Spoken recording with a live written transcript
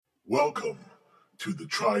Welcome to the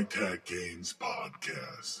TriTac Games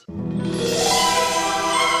Podcast.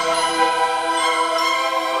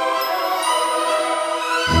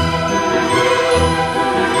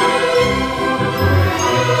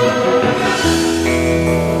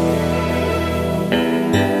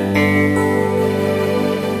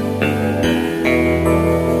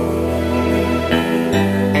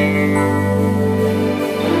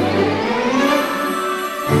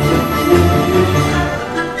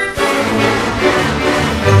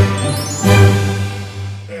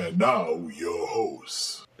 Now, your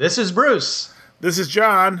hosts. This is Bruce. This is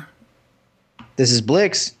John. This is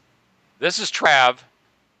Blix. This is Trav.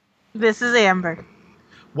 This is Amber.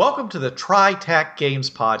 Welcome to the TriTac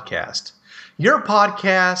Games Podcast, your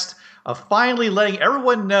podcast of finally letting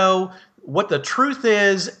everyone know what the truth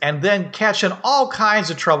is and then catching all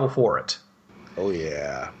kinds of trouble for it. Oh,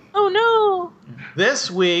 yeah. Oh, no.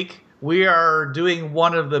 This week, we are doing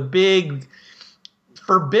one of the big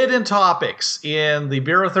forbidden topics in the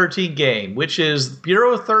Bureau 13 game, which is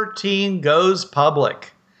Bureau 13 goes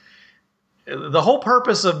public. The whole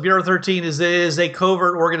purpose of Bureau 13 is it is a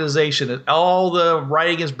covert organization. All the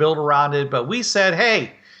writing is built around it, but we said,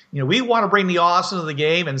 hey, we want to bring the awesome to the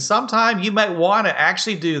game, and sometime you might want to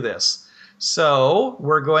actually do this. So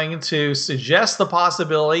we're going to suggest the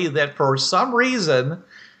possibility that for some reason,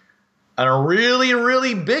 and a really,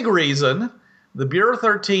 really big reason, the Bureau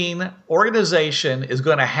 13 organization is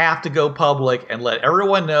going to have to go public and let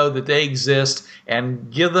everyone know that they exist and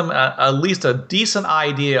give them at least a decent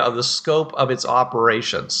idea of the scope of its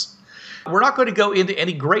operations. We're not going to go into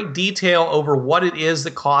any great detail over what it is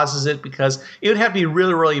that causes it because it would have to be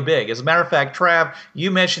really, really big. As a matter of fact, Trav, you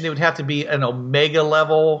mentioned it would have to be an Omega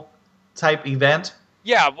level type event.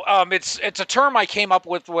 Yeah, it's a term I came up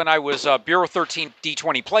with when I was Bureau 13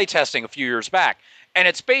 D20 playtesting a few years back. And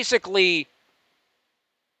it's basically...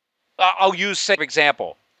 I'll use same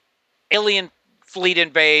example. Alien fleet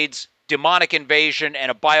invades, demonic invasion, and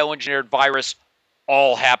a bioengineered virus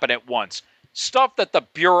all happen at once. Stuff that the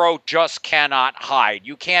Bureau just cannot hide.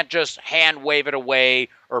 You can't just hand wave it away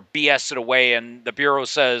or BS it away, and the Bureau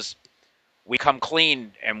says, we come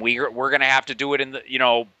clean, and we're going to have to do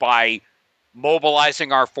it by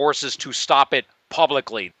mobilizing our forces to stop it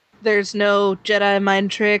publicly. There's no Jedi mind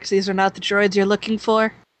tricks. These are not the droids you're looking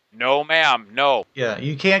for. No, ma'am, no. Yeah,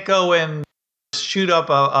 you can't go and shoot up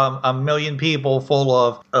a million people full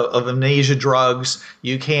of amnesia drugs.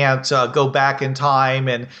 You can't go back in time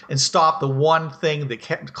and stop the one thing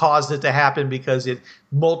that caused it to happen because it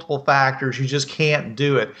multiple factors. You just can't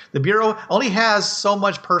do it. The Bureau only has so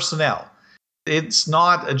much personnel. It's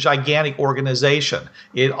not a gigantic organization.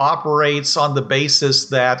 It operates on the basis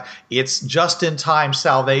that it's just-in-time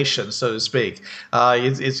salvation, so to speak.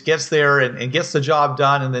 It gets there and gets the job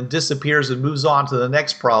done and then disappears and moves on to the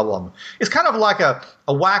next problem. It's kind of like a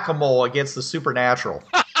whack-a-mole against the supernatural.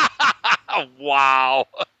 Wow.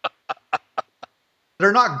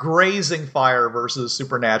 They're not grazing fire versus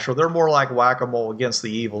supernatural. They're more like whack-a-mole against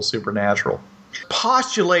the evil supernatural.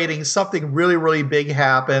 Postulating something really, really big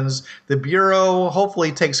happens, the Bureau hopefully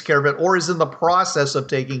takes care of it or is in the process of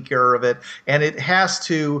taking care of it, and it has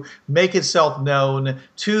to make itself known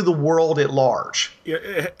to the world at large. Yeah,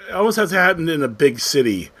 it almost has to happen in a big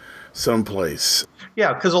city someplace.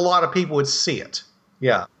 Yeah, because a lot of people would see it.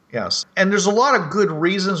 Yeah. Yes. And there's a lot of good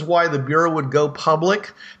reasons why the Bureau would go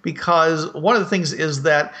public, because one of the things is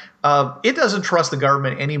that it doesn't trust the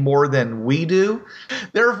government any more than we do.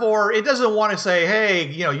 Therefore, it doesn't want to say, hey,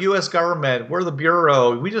 U.S. government, we're the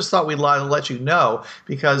Bureau. We just thought we'd let you know,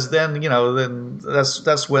 because then, then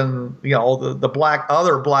that's when, the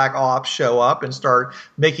other black ops show up and start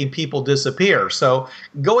making people disappear. So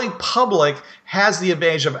going public has the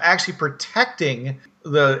advantage of actually protecting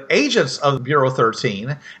the agents of Bureau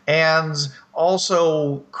 13 and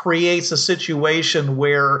also creates a situation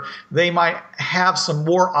where they might have some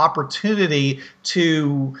more opportunity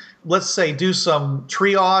to, let's say, do some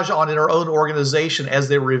triage on their own organization as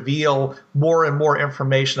they reveal more and more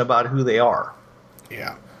information about who they are.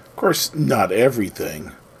 Yeah. Of course, not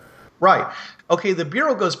everything. Right. Okay, the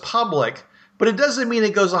Bureau goes public, but it doesn't mean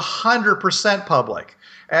it goes 100% public.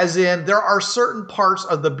 As in, there are certain parts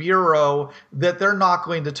of the Bureau that they're not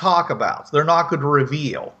going to talk about. They're not going to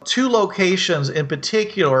reveal. 3 locations in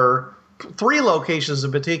particular,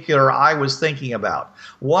 I was thinking about.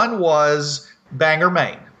 One was Bangor,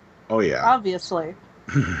 Maine. Oh, yeah. Obviously.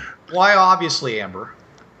 Why obviously, Amber?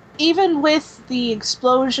 Even with the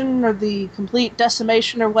explosion or the complete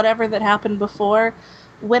decimation or whatever that happened before,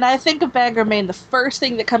 when I think of Bangor, Maine, the first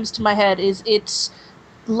thing that comes to my head is it's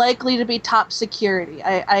likely to be top security.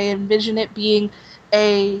 I envision it being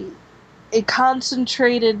a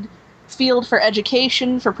concentrated field for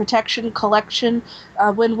education, for protection, collection.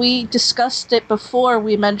 When we discussed it before,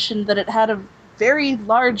 we mentioned that it had a very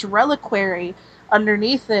large reliquary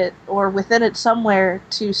underneath it or within it somewhere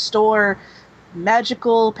to store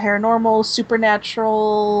magical, paranormal,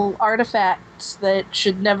 supernatural artifacts that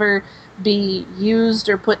should never be used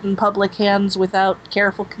or put in public hands without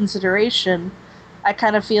careful consideration. I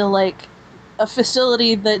kind of feel like a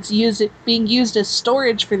facility that's being used as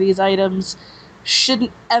storage for these items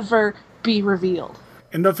shouldn't ever be revealed.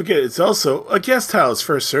 And don't forget, it's also a guest house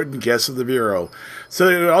for certain guests of the Bureau. So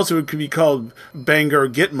it also could be called Bangor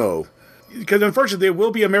Gitmo. Because unfortunately, there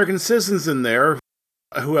will be American citizens in there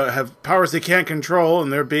who have powers they can't control,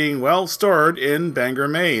 and they're being, well, stored in Bangor,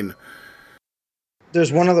 Maine.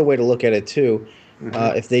 There's one other way to look at it, too.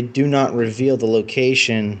 If they do not reveal the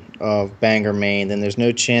location of Bangor, Maine, then there's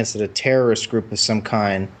no chance that a terrorist group of some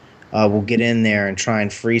kind will get in there and try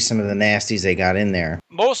and free some of the nasties they got in there.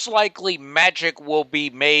 Most likely magic will be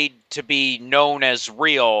made to be known as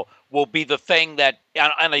real, will be the thing that,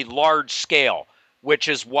 on a large scale, which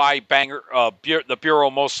is why the Bureau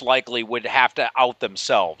most likely would have to out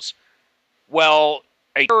themselves. Well,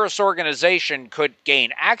 a terrorist organization could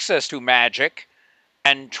gain access to magic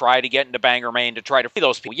and try to get into Bangor, Maine to try to free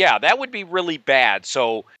those people. Yeah, that would be really bad.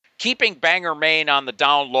 So keeping Bangor, Maine on the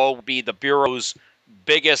down low would be the Bureau's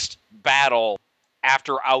biggest battle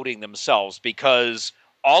after outing themselves, because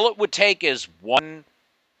all it would take is one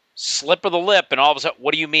slip of the lip, and all of a sudden,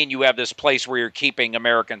 what do you mean you have this place where you're keeping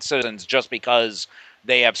American citizens just because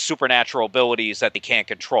they have supernatural abilities that they can't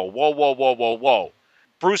control? Whoa, whoa, whoa, whoa, whoa.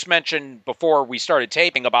 Bruce mentioned before we started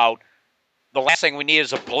taping about the last thing we need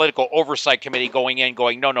is a political oversight committee going in,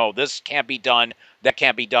 going, no, this can't be done, that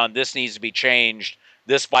can't be done, this needs to be changed,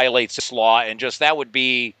 this violates this law, and just that would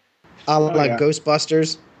be... like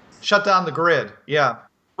Ghostbusters? Shut down the grid, yeah.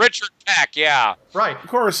 Richard Peck, yeah. Right. Of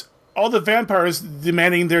course, all the vampires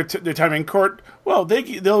demanding their time in court, well,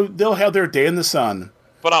 they'll have their day in the sun.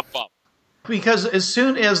 But Because as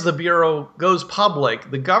soon as the Bureau goes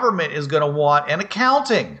public, the government is going to want an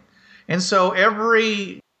accounting. And so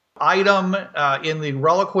every item in the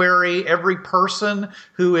reliquary, every person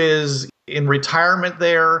who is in retirement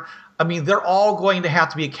there, I mean, they're all going to have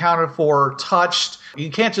to be accounted for, touched. You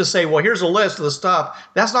can't just say, well, here's a list of the stuff.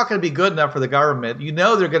 That's not going to be good enough for the government. You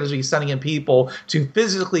know they're going to be sending in people to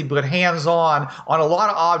physically put hands-on a lot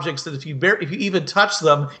of objects that if you even touch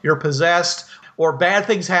them, you're possessed or bad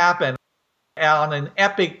things happen on an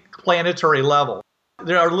epic planetary level.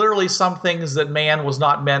 There are literally some things that man was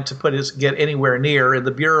not meant to get anywhere near, and the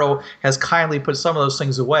Bureau has kindly put some of those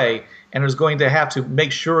things away and is going to have to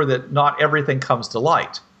make sure that not everything comes to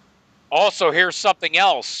light. Also, here's something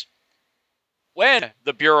else. When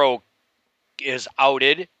the Bureau is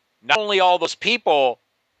outed, not only all those people,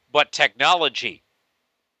 but technology.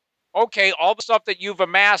 Okay, all the stuff that you've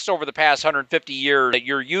amassed over the past 150 years that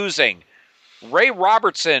you're using. Ray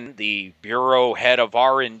Robertson, the Bureau head of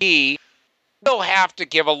R&D, will have to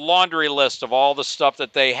give a laundry list of all the stuff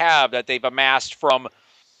that they have that they've amassed from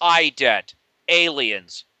IDET,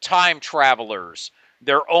 aliens, time travelers,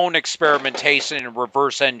 their own experimentation and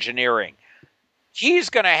reverse engineering.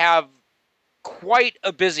 He's going to have quite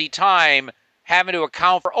a busy time having to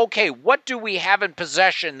account for, okay, what do we have in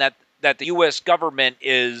possession that the U.S. government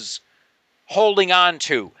is holding on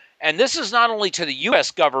to? And this is not only to the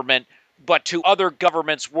U.S. government, but to other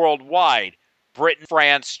governments worldwide. Britain,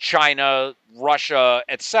 France, China, Russia,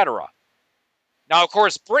 etc. Now, of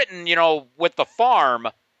course, Britain, with the farm,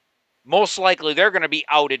 most likely they're going to be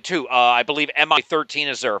outed too. I believe MI13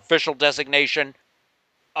 is their official designation.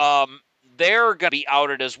 They're going to be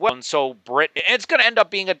outed as well. And so it's going to end up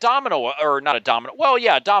being a domino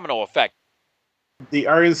effect. The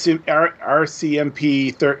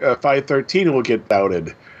RCMP 513 will get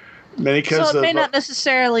outed. So it may not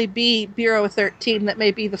necessarily be Bureau 13 that may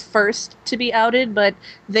be the first to be outed, but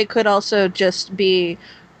they could also just be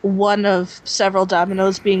one of several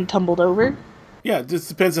dominoes being tumbled over. Yeah, it just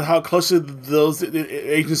depends on how closely those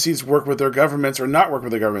agencies work with their governments or not work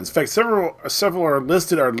with their governments. In fact, several are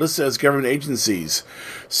listed as government agencies,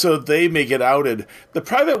 so they may get outed. The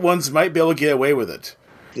private ones might be able to get away with it.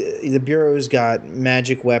 The Bureau's got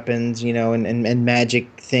magic weapons, and magic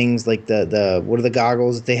things like the what are the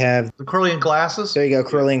goggles that they have? The Corellian glasses? There you go,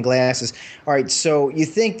 Corellian glasses. All right, so you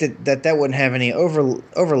think that wouldn't have any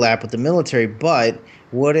overlap with the military, but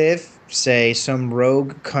what if, say, some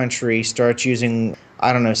rogue country starts using,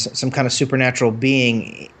 I don't know, some kind of supernatural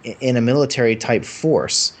being in a military-type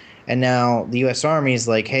force, And now the U.S. Army is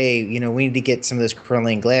like, hey, we need to get some of those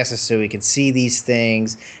Corellian glasses so we can see these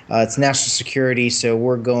things. It's national security, so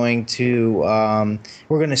we're going to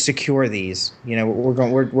secure these. We're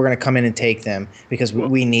going to come in and take them because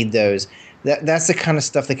we need those. That's the kind of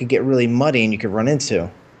stuff that could get really muddy and you could run into.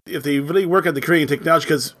 If they really work on the Corellian technology,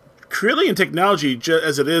 because Corellian technology,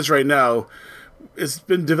 as it is right now, it's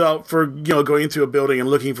been developed for going into a building and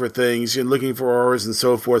looking for things and looking for auras and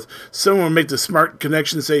so forth. Someone will make the smart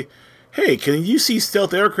connection and say, "Hey, can you see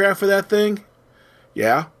stealth aircraft for that thing?"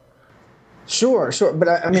 Yeah, sure. But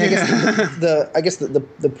I guess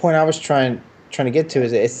the point I was trying to get to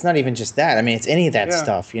is it's not even just that. I mean, it's any of that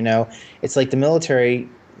stuff. It's like the military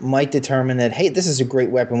might determine that, hey, this is a great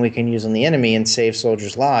weapon we can use on the enemy and save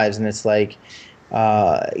soldiers' lives, and it's like,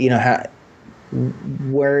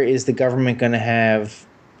 where is the government going to have,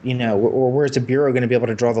 or where's the Bureau going to be able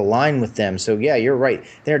to draw the line with them? So, yeah, you're right.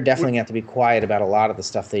 They're definitely going to have to be quiet about a lot of the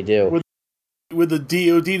stuff they do. Would the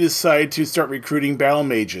DOD decide to start recruiting battle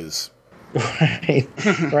mages?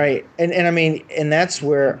 Right. And I mean, and that's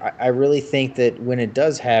where I really think that when it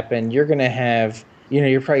does happen, you're going to have,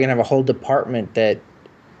 you're probably going to have a whole department that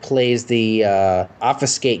plays the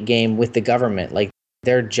obfuscate game with the government. Like,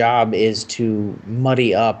 their job is to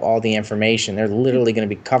muddy up all the information. They're literally going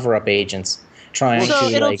to be cover-up agents trying to... So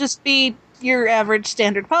it'll just be your average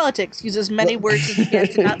standard politics. Use as many words as you can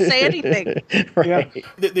to not say anything. Right.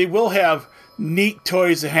 Yeah. They will have neat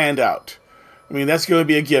toys to hand out. I mean, that's going to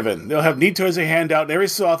be a given. They'll have neat toys to hand out, and every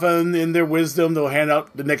so often, in their wisdom, they'll hand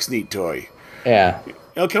out the next neat toy. Yeah.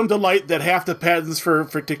 It'll come to light that half the patents for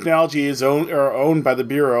technology are owned by the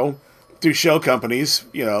Bureau through shell companies.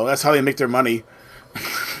 That's how they make their money.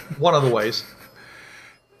 One of the ways.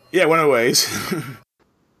 Yeah, one of the ways.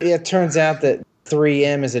 It turns out that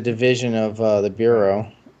 3M is a division of the Bureau.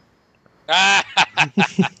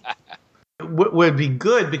 Would be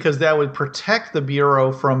good because that would protect the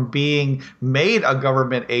Bureau from being made a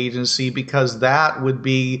government agency, because that would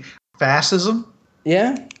be fascism.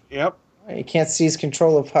 Yeah. Yep. You can't seize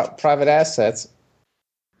control of private assets.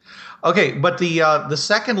 Okay, but the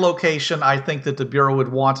second location I think that the Bureau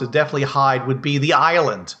would want to definitely hide would be the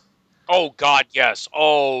island. Oh, God, yes.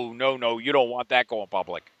 Oh, no, you don't want that going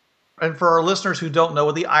public. And for our listeners who don't know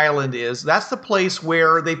what the island is, that's the place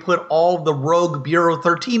where they put all the rogue Bureau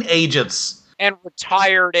 13 agents. And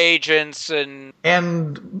retired agents and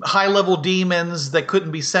high-level demons that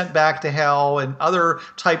couldn't be sent back to hell and other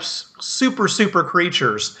types, super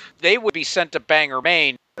creatures. They would be sent to Bangor,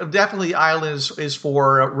 Maine. Definitely the island is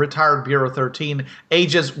for retired Bureau 13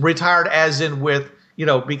 agents, retired as in with,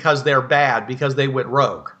 because they're bad, because they went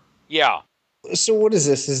rogue. Yeah. So what is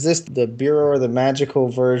this? Is this the Bureau or the magical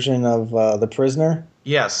version of The Prisoner?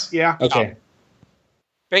 Yes. Yeah. Okay.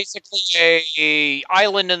 Basically a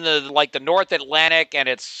island in the North Atlantic, and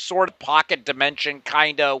it's sort of pocket dimension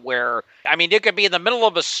kind of where, I mean, it could be in the middle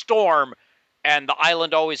of a storm and the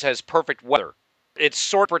island always has perfect weather. It's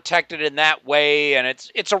sort of protected in that way, and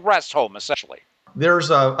it's a rest home, essentially. There's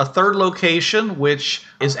a third location, which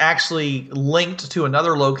is actually linked to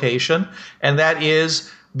another location, and that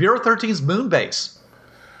is Bureau 13's moon base.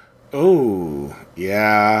 Oh,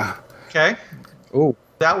 yeah. Okay. Oh.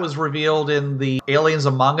 That was revealed in the Aliens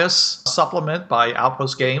Among Us supplement by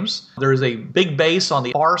Outpost Games. There's a big base on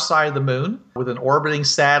the far side of the moon with an orbiting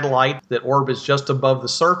satellite that orbits just above the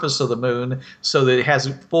surface of the moon so that it has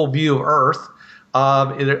a full view of Earth.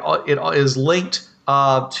 It is linked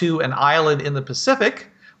to an island in the Pacific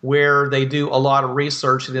where they do a lot of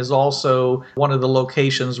research. It is also one of the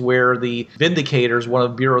locations where the Vindicators, one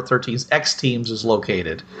of Bureau 13's X teams, is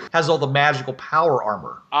located. Has all the magical power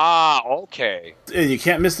armor. Ah, okay. And you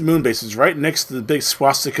can't miss the moon base. It's right next to the big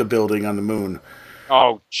swastika building on the moon.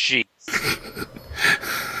 Oh, jeez.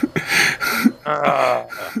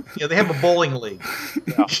 Yeah, they have a bowling league.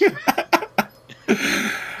 Yeah.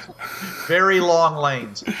 Very long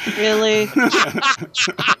lanes. Really?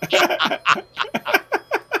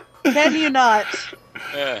 Can you not?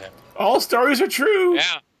 All stories are true.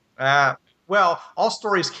 Yeah. Well, all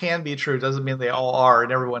stories can be true. Doesn't mean they all are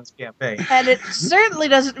in everyone's campaign. And it certainly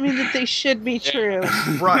doesn't mean that they should be true.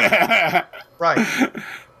 Right. Right.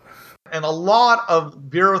 And a lot of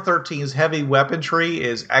Bureau 13's heavy weaponry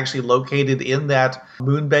is actually located in that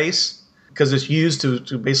moon base because it's used to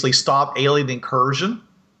basically stop alien incursion.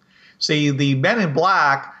 See, the Men in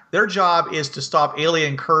Black, their job is to stop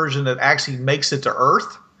alien incursion that actually makes it to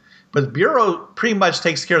Earth. But the Bureau pretty much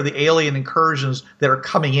takes care of the alien incursions that are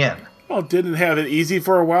coming in. Well, didn't have it easy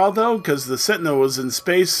for a while, though, because the Sentinel was in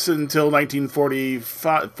space until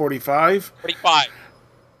 1945. 45.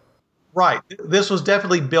 Right. This was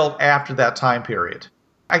definitely built after that time period.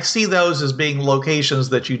 I see those as being locations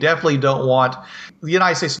that you definitely don't want the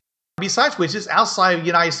United States, besides which it's outside of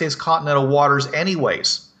United States continental waters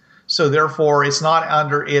anyways. So therefore, it's not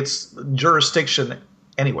under its jurisdiction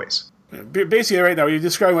anyways. Basically, right now, you're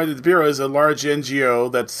describing the Bureau as a large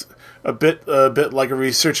NGO that's a bit like a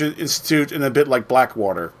research institute and a bit like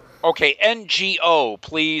Blackwater. Okay, NGO,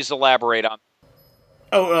 please elaborate on.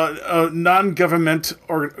 Non-government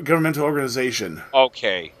or governmental organization.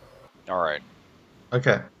 Okay, all right.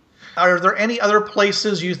 Okay. Are there any other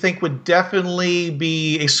places you think would definitely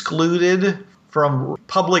be excluded from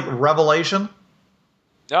public revelation?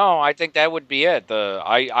 No, I think that would be it.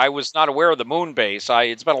 I was not aware of the moon base.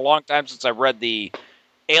 It's been a long time since I read the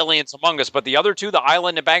Aliens Among Us, but the other two, the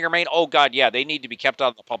island and Bangor, Maine, oh god, yeah, they need to be kept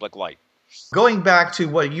out of the public light. Going back to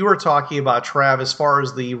what you were talking about, Trav, as far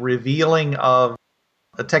as the revealing of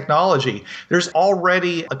the technology, there's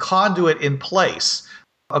already a conduit in place.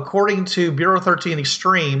 According to Bureau 13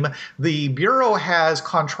 Extreme, the Bureau has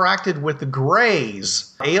contracted with the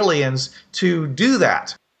Greys, aliens, to do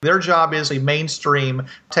that. Their job is a mainstream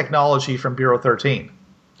technology from Bureau 13.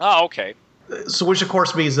 Oh, okay. So, which of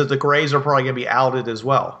course means that the Greys are probably going to be outed as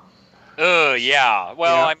well. Yeah.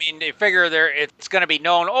 Well, I mean, they figure it's going to be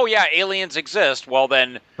known, oh, yeah, aliens exist. Well,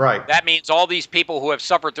 then that means all these people who have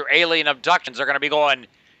suffered through alien abductions are going to be going,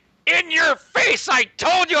 in your face, I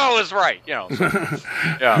told you I was right. You know. So,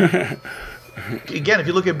 yeah. Again, if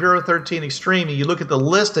you look at Bureau 13 Extreme and you look at the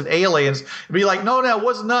list of aliens, it'd be like, no, it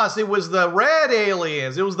wasn't us. It was the red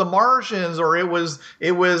aliens. It was the Martians, or it was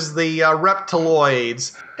the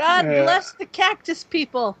reptiloids. God bless the cactus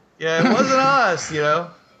people. Yeah, it wasn't us, you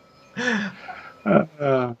know.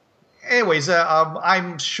 Anyways,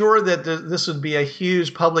 I'm sure that this would be a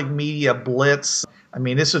huge public media blitz. I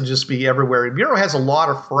mean, this would just be everywhere. Bureau has a lot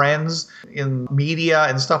of friends in media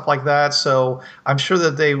and stuff like that, so I'm sure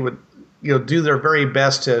that they would, do their very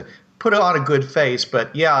best to put on a good face.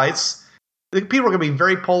 But yeah, people are going to be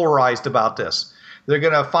very polarized about this. They're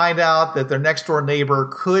going to find out that their next door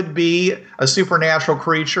neighbor could be a supernatural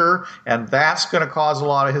creature, and that's going to cause a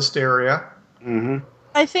lot of hysteria. Mm-hmm.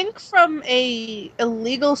 I think from a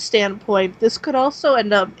legal standpoint, this could also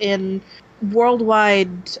end up in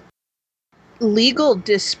worldwide legal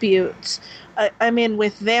disputes. I mean,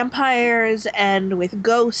 with vampires and with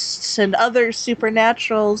ghosts and other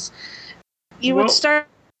supernaturals, you would start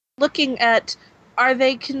looking at, are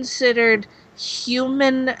they considered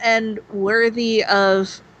human and worthy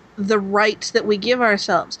of the rights that we give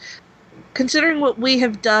ourselves? Considering what we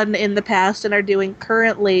have done in the past and are doing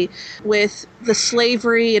currently with the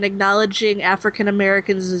slavery and acknowledging African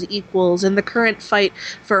Americans as equals and the current fight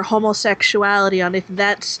for homosexuality on if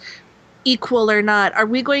that's equal or not, are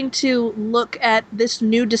we going to look at this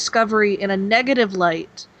new discovery in a negative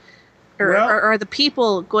light? Or are the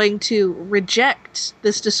people going to reject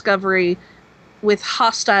this discovery with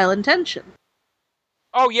hostile intention?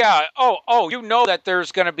 Oh, yeah. Oh, you know that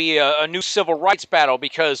there's going to be a new civil rights battle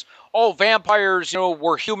because, vampires,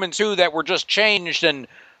 were humans too that were just changed, and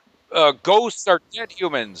ghosts are dead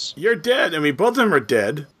humans. You're dead. I mean, both of them are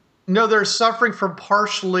dead. No, they're suffering from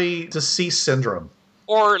partially deceased syndrome.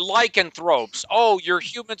 Or lycanthropes. Oh, you're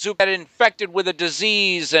humans who got infected with a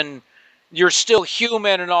disease, and you're still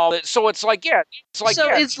human and all that. So it's like, yeah.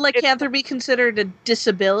 Is lycanthropy considered a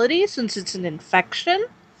disability since it's an infection?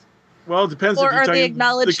 Well, it depends. Or are they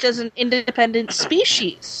acknowledged as an independent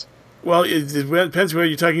species? Well, it depends whether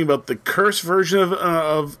you're talking about the curse version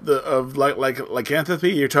of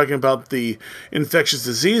lycanthropy. You're talking about the infectious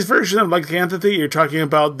disease version of lycanthropy. You're talking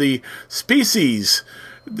about the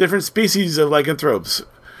different species of lycanthropes,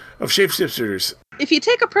 of shapeshifters. If you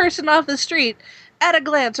take a person off the street, at a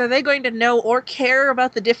glance, are they going to know or care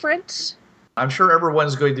about the difference? I'm sure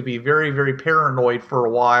everyone's going to be very, very paranoid for a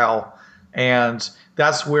while, and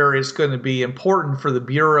that's where it's going to be important for the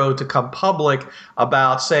Bureau to come public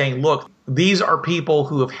about saying, look, these are people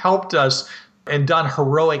who have helped us and done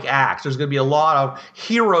heroic acts. There's going to be a lot of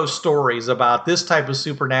hero stories about this type of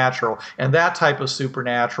supernatural and that type of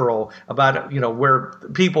supernatural, about, where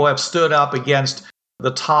people have stood up against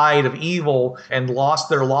the tide of evil and lost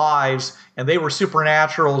their lives, and they were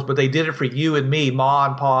supernaturals, but they did it for you and me, Ma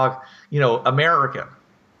and Pa, American.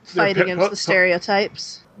 Fight against the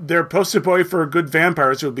stereotypes. Their poster boy for good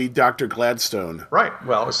vampires would be Dr. Gladstone. Right.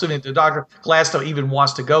 Well, assuming that Dr. Gladstone even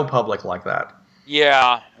wants to go public like that.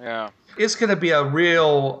 Yeah. It's going to be a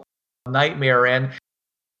real nightmare. And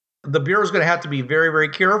the Bureau is going to have to be very, very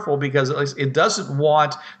careful because it doesn't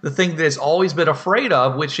want the thing that it's always been afraid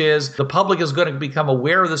of, which is the public is going to become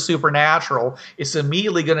aware of the supernatural. It's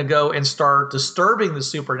immediately going to go and start disturbing the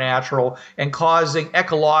supernatural and causing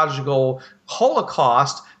ecological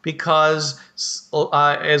holocaust because,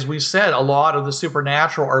 as we said, a lot of the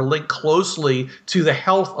supernatural are linked closely to the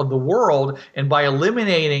health of the world. And by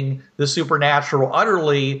eliminating the supernatural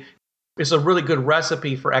utterly, it's a really good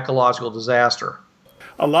recipe for ecological disaster.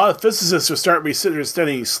 A lot of physicists will start be sitting there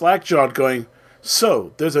standing slack-jawed going,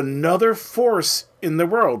 so, there's another force in the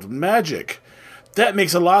world, magic. That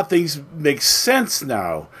makes a lot of things make sense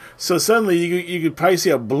now. So suddenly you could probably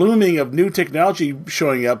see a blooming of new technology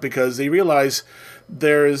showing up because they realize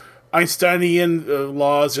there's Einsteinian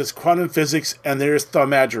laws, there's quantum physics, and there's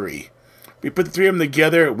thaumaturgy. We put the three of them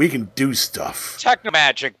together, we can do stuff.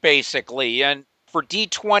 Technomagic, basically, and for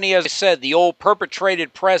D20, as I said, the old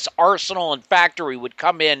perpetrated press arsenal and factory would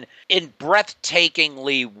come in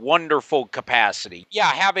breathtakingly wonderful capacity.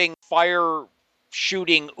 Yeah, having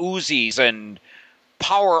fire-shooting Uzis and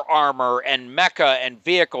power armor and mecha and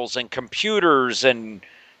vehicles and computers and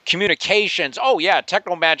communications. Oh, yeah,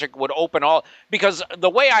 Technomagic would open all... Because the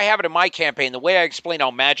way I have it in my campaign, the way I explain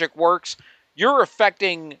how magic works, you're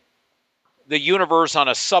affecting the universe on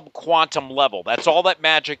a sub-quantum level. That's all that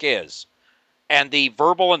magic is. And the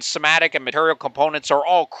verbal and somatic and material components are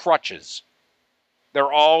all crutches.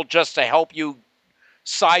 They're all just to help you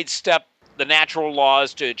sidestep the natural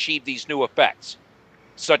laws to achieve these new effects,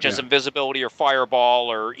 such as invisibility or fireball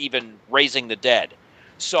or even raising the dead.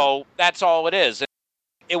 So that's all it is.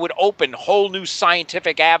 It would open whole new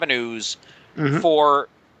scientific avenues for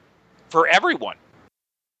everyone.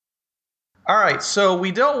 All right, so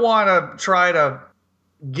we don't want to try to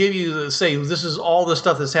give you say this is all the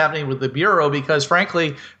stuff that's happening with the Bureau because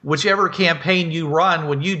frankly, whichever campaign you run,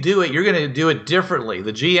 when you do it, you're going to do it differently.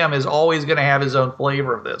 The GM is always going to have his own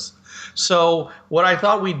flavor of this. So what I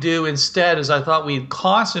thought we'd do instead is I thought we'd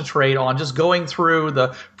concentrate on just going through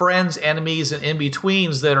the friends, enemies, and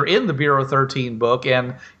in-betweens that are in the Bureau 13 book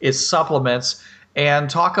and its supplements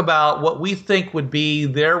and talk about what we think would be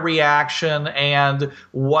their reaction and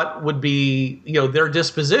what would be, their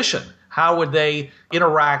disposition. How would they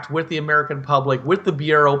interact with the American public, with the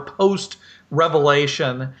Bureau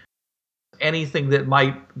post-revelation, anything that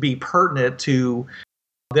might be pertinent to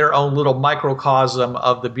their own little microcosm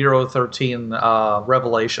of the Bureau 13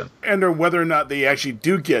 revelation. And or whether or not they actually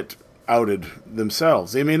do get outed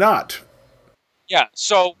themselves. They may not. Yeah,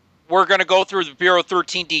 so we're going to go through the Bureau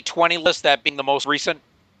 13 D20 list, that being the most recent?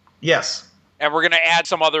 Yes. And we're going to add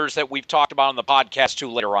some others that we've talked about on the podcast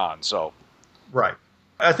too later on. So, right.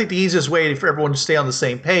 I think the easiest way for everyone to stay on the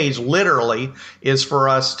same page, literally, is for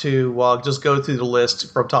us to just go through the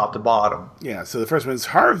list from top to bottom. Yeah, so the first one is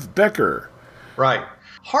Harv Becker. Right.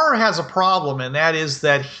 Harv has a problem, and that is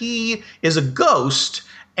that he is a ghost,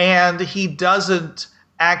 and he doesn't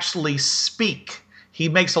actually speak. He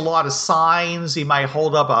makes a lot of signs. He might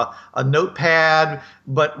hold up a notepad,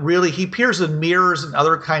 but really he appears in mirrors and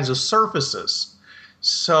other kinds of surfaces.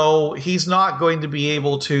 So he's not going to be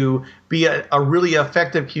able to be a really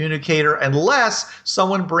effective communicator unless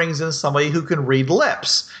someone brings in somebody who can read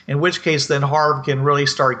lips, in which case then Harv can really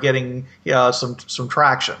start getting some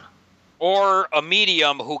traction. Or a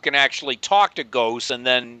medium who can actually talk to ghosts and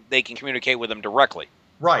then they can communicate with them directly.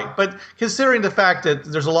 Right, but considering the fact that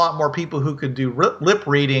there's a lot more people who could do lip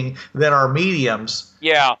reading than are mediums.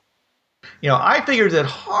 Yeah. I figured that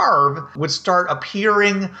Harv would start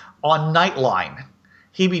appearing on Nightline.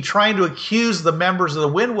 He'd be trying to accuse the members of the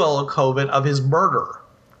Windwell Coven of his murder.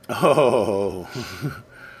 Oh.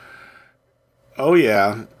 Oh,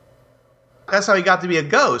 yeah. That's how he got to be a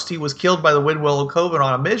ghost. He was killed by the Windwell Coven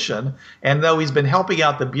on a mission, and though he's been helping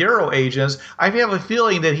out the Bureau agents, I have a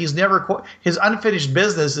feeling that his unfinished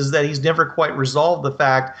business is that he's never quite resolved the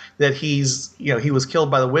fact that he was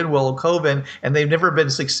killed by the Windwell Coven, and they've never been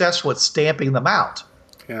successful at stamping them out.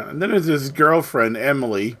 Yeah, and then there's his girlfriend,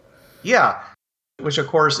 Emily. Yeah, which of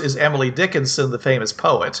course is Emily Dickinson, the famous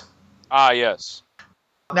poet. Ah, yes.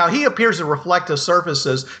 Now, he appears to reflective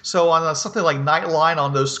surfaces, so on something like Nightline,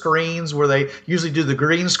 on those screens where they usually do the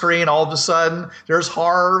green screen, all of a sudden, there's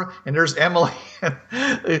Harv and there's Emily.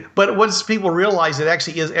 But once people realize it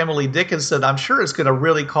actually is Emily Dickinson, I'm sure it's going to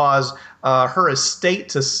really cause her estate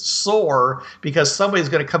to soar, because somebody's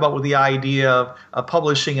going to come up with the idea of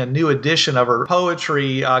publishing a new edition of her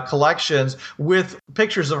poetry collections with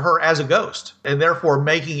pictures of her as a ghost, and therefore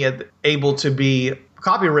making it able to be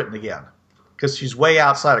copywritten again. Because she's way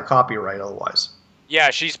outside of copyright otherwise.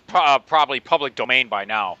 Yeah, she's probably public domain by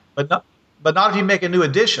now. But not if you make a new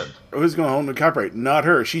edition. Who's going to own the copyright? Not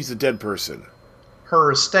her. She's a dead person.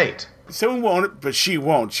 her estate. Someone won't, but she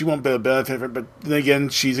won't. She won't benefit from it. But then again,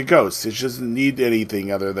 she's a ghost. She doesn't need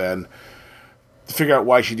anything other than to figure out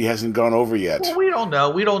why she hasn't gone over yet. Well, we don't know.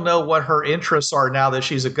 We don't know what her interests are now that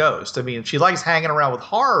she's a ghost. I mean, she likes hanging around with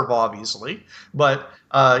Harv, obviously, but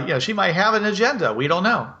she might have an agenda. We don't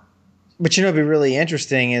know. But what'd be really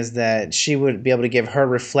interesting is that she would be able to give her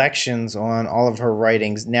reflections on all of her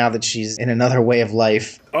writings now that she's in another way of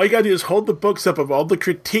life. All you gotta do is hold the books up of all the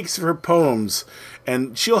critiques of her poems,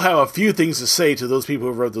 and she'll have a few things to say to those people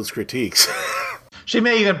who wrote those critiques. She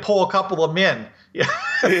may even pull a couple of men. Yeah.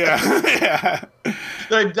 Yeah.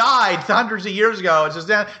 They died hundreds of years ago. It's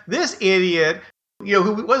just this idiot,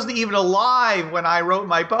 who wasn't even alive when I wrote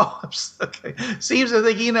my poems, seems to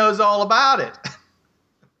think he knows all about it.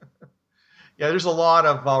 Yeah, there's a lot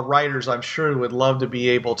of writers, I'm sure, who would love to be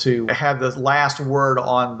able to have the last word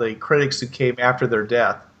on the critics who came after their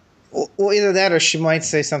death. Well, either that or she might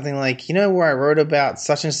say something like, where I wrote about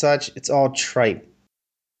such and such, it's all trite.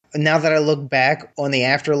 Now that I look back on the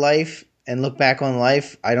afterlife and look back on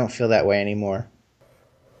life, I don't feel that way anymore.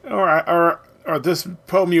 Or this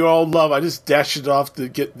poem you all love, I just dashed it off to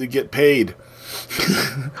get paid.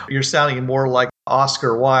 You're sounding more like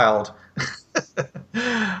Oscar Wilde.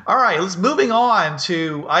 All right, let's moving on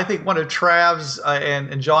to, I think, one of Trav's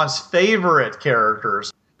and John's favorite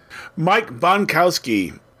characters. Mike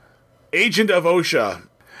Bonkowski, agent of OSHA.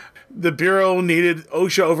 The Bureau needed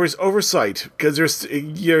OSHA oversight because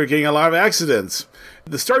you're getting a lot of accidents.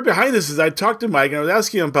 The story behind this is I talked to Mike and I was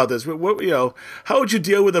asking him about this. How would you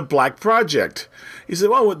deal with a black project? He said,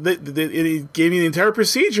 well, he gave me the entire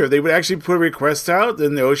procedure. They would actually put a request out,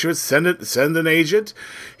 then the OSHA would send an agent.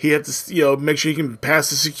 He had to, make sure he can pass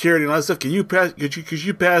the security and all that stuff. Could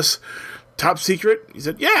you pass top secret? He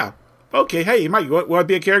said, yeah. Okay, hey, Mike, you want to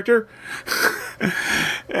be a character?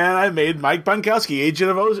 And I made Mike Bonkowski,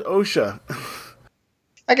 agent of OSHA.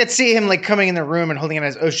 I could see him coming in the room and holding out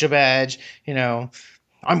his OSHA badge,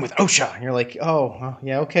 I'm with OSHA. And you're like, oh,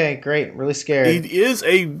 yeah, okay, great. Really scared. He is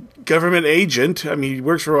a government agent. I mean, he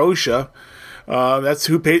works for OSHA. That's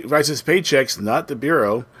who writes his paychecks, not the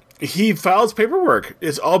Bureau. He files paperwork.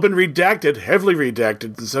 It's all been redacted, heavily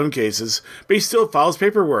redacted in some cases, but he still files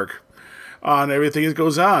paperwork on everything that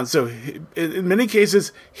goes on. So in many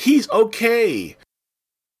cases, he's okay.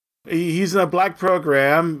 He's in a black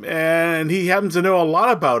program, and he happens to know a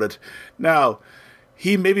lot about it. Now,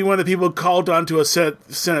 he may be one of the people called onto a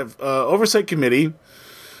Senate Oversight Committee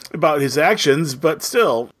about his actions, but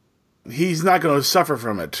still, he's not going to suffer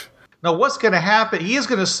from it. Now, what's going to happen? He is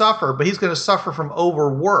going to suffer, but he's going to suffer from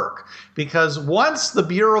overwork, because once the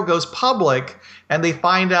Bureau goes public and they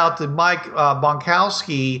find out that Mike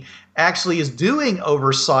Bonkowski actually is doing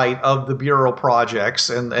oversight of the Bureau projects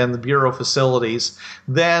and the Bureau facilities,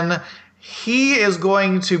 then he is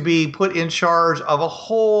going to be put in charge of a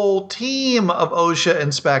whole team of OSHA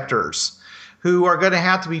inspectors who are going to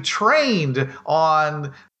have to be trained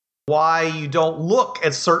on why you don't look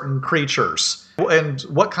at certain creatures and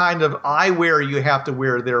what kind of eyewear you have to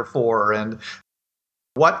wear therefore, and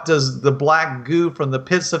what does the black goo from the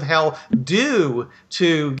pits of hell do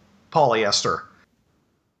to polyester.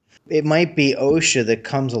 It might be OSHA that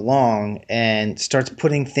comes along and starts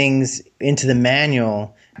putting things into the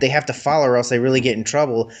manual they have to follow or else they really get in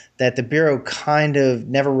trouble, that the Bureau kind of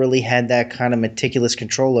never really had that kind of meticulous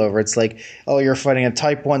control over. It's like, oh, you're fighting a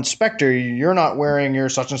Type 1 Spectre, you're not wearing your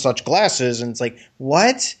such and such glasses. And it's like,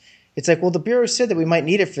 what? It's like, well, the Bureau said that we might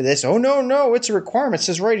need it for this. Oh, no, it's a requirement. It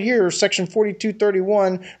says right here, Section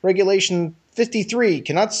 4231, Regulation 53,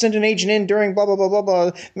 cannot send an agent in during blah, blah, blah, blah,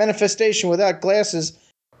 blah, manifestation without glasses.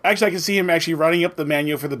 Actually, I can see him actually writing up the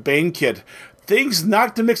manual for the Bane kit. Things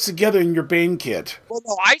not to mix together in your Bane kit. Well,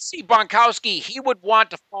 no, I see Bonkowski, he would want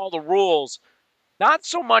to follow the rules, not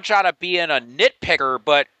so much out of being a nitpicker,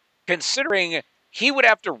 but considering he would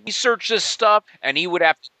have to research this stuff and he would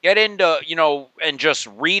have to get into, and just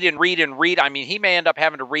read and read and read. I mean, he may end up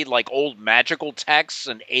having to read old magical texts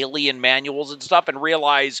and alien manuals and stuff and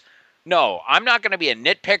realize, no, I'm not going to be a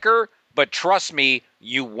nitpicker, but trust me,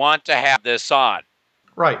 you want to have this on.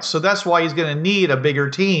 Right, so that's why he's going to need a bigger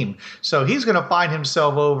team. So he's going to find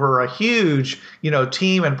himself over a huge,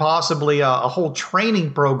 team and possibly a whole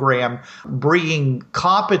training program bringing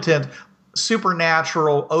competent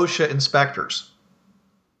supernatural OSHA inspectors.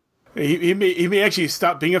 He may actually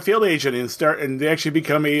stop being a field agent and actually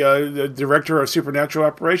become a director of supernatural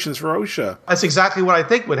operations for OSHA. That's exactly what I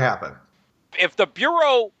think would happen. If the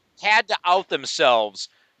Bureau had to out themselves,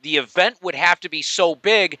 the event would have to be so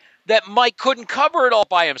big that Mike couldn't cover it all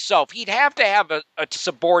by himself. He'd have to have a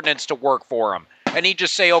subordinates to work for him. And he'd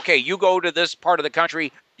just say, okay, you go to this part of the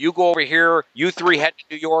country, you go over here, you three head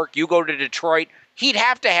to New York, you go to Detroit. he'd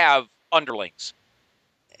have to have underlings.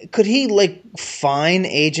 Could he, like, fine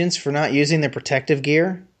agents for not using their protective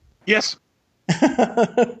gear? Yes.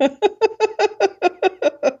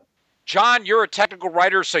 John, you're a technical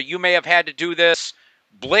writer, so you may have had to do this.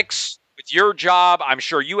 Blix, with your job, I'm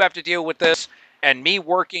sure you have to deal with this. And me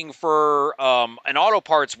working for an auto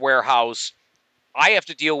parts warehouse, I have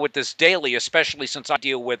to deal with this daily, especially since I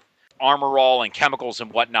deal with Armor All and chemicals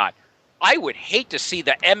and whatnot. I would hate to see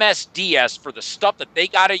the MSDS for the stuff that they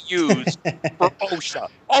got to use for OSHA.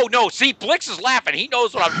 Oh, no. See, Blix is laughing. He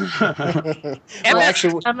knows what I'm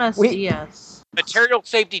MSDS. Material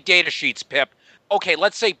safety data sheets, Pip. Okay,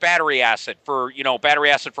 let's say battery acid for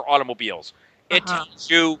automobiles. It tells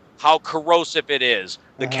you how corrosive it is,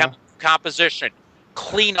 the chemical composition,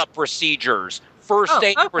 cleanup procedures, first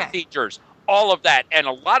aid procedures, all of that. And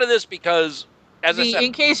a lot of this because, as I said,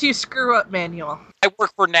 in case you screw up manual. I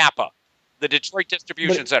work for NAPA, the Detroit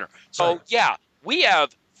Distribution Center. So, yeah, we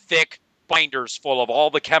have thick binders full of all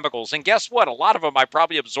the chemicals. And guess what? A lot of them I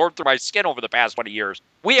probably absorbed through my skin over the past 20 years.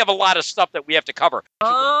 We have a lot of stuff that we have to cover.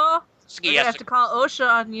 Oh, we have to call OSHA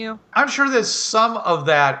on you. I'm sure that some of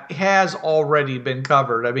that has already been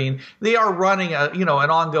covered. I mean, they are running an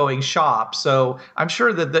ongoing shop, so I'm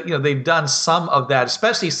sure that they've done some of that,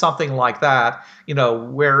 especially something like that.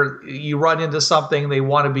 Where you run into something, they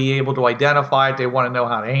want to be able to identify it, they want to know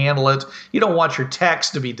how to handle it. You don't want your techs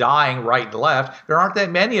to be dying right and left. There aren't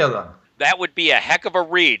that many of them. That would be a heck of a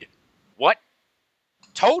read. What?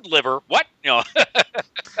 Toad liver? What?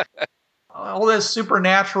 All this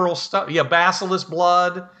supernatural stuff. Yeah, basilisk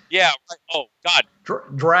blood. Yeah. Oh, God.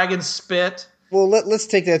 Dragon spit. Well, let's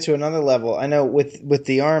take that to another level. I know with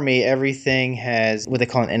the Army, everything has what they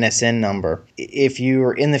call an NSN number. If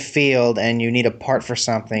you're in the field and you need a part for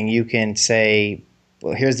something, you can say,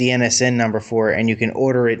 well, here's the NSN number for it, and you can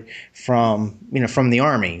order it from the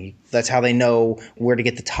Army. That's how they know where to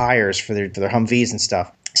get the tires for their Humvees and stuff.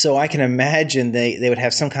 So I can imagine they would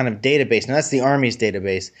have some kind of database. Now, that's the Army's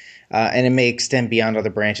database, and it may extend beyond other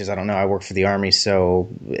branches. I don't know. I work for the Army, so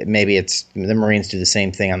maybe it's the Marines do the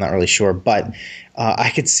same thing. I'm not really sure. But I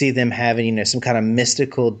could see them having some kind of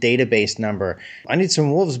mystical database number. I need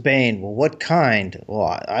some Wolf's Bane. Well, what kind?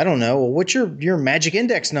 Well, I don't know. Well, what's your magic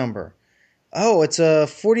index number? Oh, it's a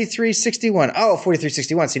 4361. Oh,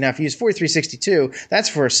 4361. See, now if you use 4362, that's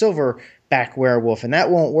for a silverback werewolf, and that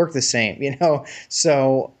won't work the same,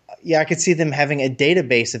 So, yeah, I could see them having a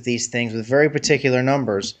database of these things with very particular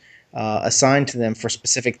numbers assigned to them for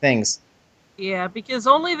specific things. Yeah, because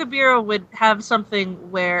only the Bureau would have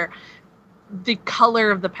something where the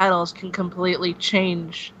color of the petals can completely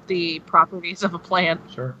change the properties of a plant.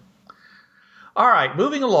 Sure. All right,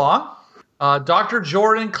 moving along. Dr.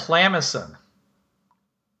 Jordan Clamison.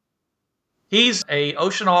 He's an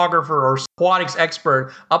oceanographer or aquatics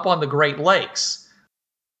expert up on the Great Lakes.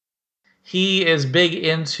 He is big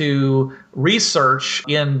into research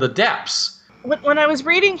in the depths. When I was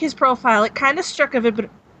reading his profile, it kind of struck a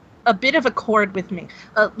bit of a chord with me.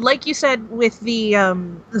 Like you said, with the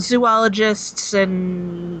zoologists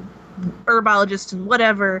and herbologists and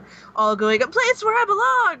whatever all going, a place where I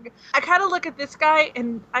belong. I kind of look at this guy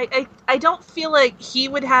and I don't feel like he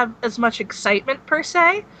would have as much excitement per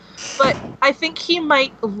se, but I think he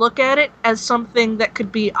might look at it as something that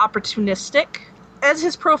could be opportunistic. As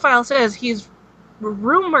his profile says, he's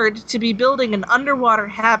rumored to be building an underwater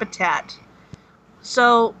habitat.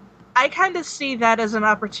 So I kind of see that as an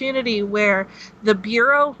opportunity where the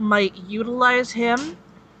Bureau might utilize him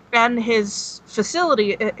and his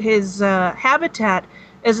facility, his habitat,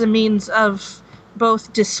 as a means of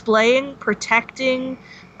both displaying, protecting,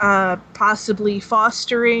 possibly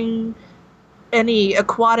fostering any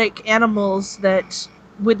aquatic animals that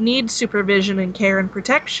would need supervision and care and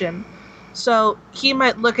protection. So he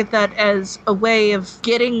might look at that as a way of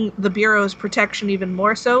getting the Bureau's protection even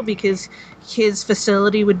more so, because his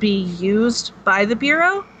facility would be used by the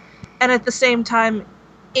Bureau. And at the same time,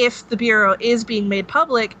 if the Bureau is being made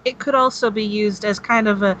public, it could also be used as kind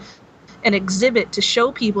of an exhibit to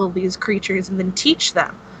show people these creatures and then teach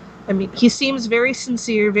them. I mean, he seems very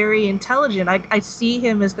sincere, very intelligent. I see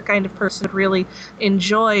him as the kind of person who really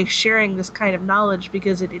enjoy sharing this kind of knowledge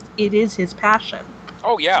because it is his passion.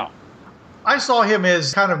 Oh, yeah. I saw him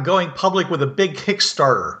as kind of going public with a big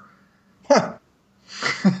Kickstarter.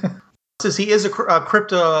 Since he is a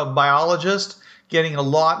cryptobiologist, getting a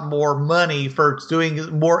lot more money for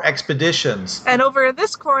doing more expeditions. And over in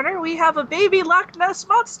this corner, we have a baby Loch Ness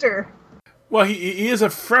monster. Well, he is a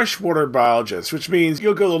freshwater biologist, which means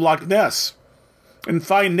you'll go to Loch Ness and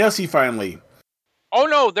find Nessie finally. Oh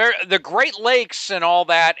no, they're the Great Lakes and all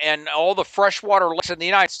that, and all the freshwater lakes in the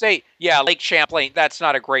United States. Yeah, Lake Champlain. That's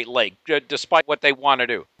not a Great Lake, despite what they want to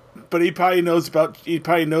do. But he probably knows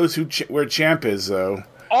where Champ is, though.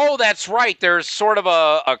 Oh, that's right. There's sort of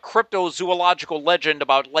a cryptozoological legend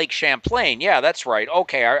about Lake Champlain. Yeah, that's right.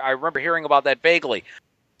 Okay, I remember hearing about that vaguely.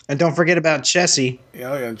 And don't forget about Chessie.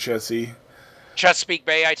 Yeah, Chessie. Chesapeake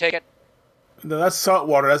Bay, I take it. No, that's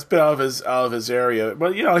saltwater. That's been out of his area.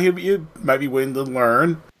 But he might be willing to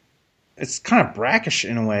learn. It's kind of brackish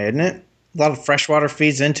in a way, isn't it? A lot of freshwater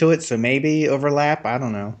feeds into it, so maybe overlap. I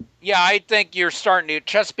don't know. Yeah, I think you're starting to...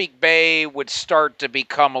 Chesapeake Bay would start to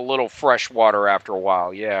become a little freshwater after a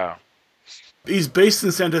while, yeah. He's based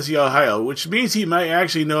in Sandusky, Ohio, which means he might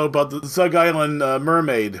actually know about the Zug Island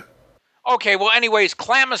mermaid. Okay, well, anyways,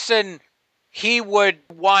 Clamison, he would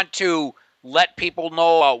want to let people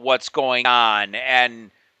know about what's going on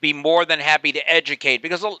and be more than happy to educate.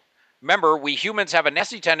 Because, remember, we humans have a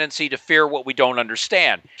nasty tendency to fear what we don't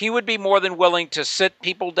understand. He would be more than willing to sit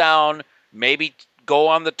people down, maybe go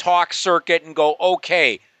on the talk circuit and go,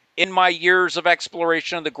 okay, in my years of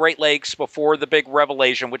exploration of the Great Lakes before the big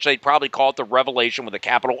revelation, which they'd probably call it the revelation with a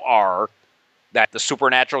capital R, that the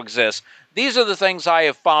supernatural exists, these are the things I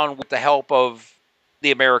have found with the help of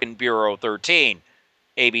the American Bureau 13.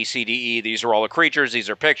 A, B, C, D, E, these are all the creatures, these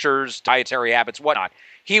are pictures, dietary habits, whatnot.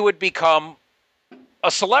 He would become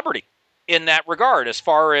a celebrity in that regard as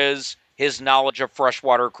far as his knowledge of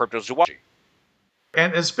freshwater cryptozoology.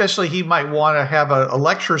 And especially he might want to have a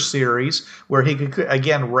lecture series where he could,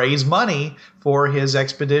 again, raise money for his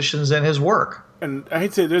expeditions and his work. And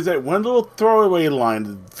I'd say there's that one little throwaway line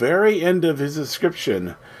at the very end of his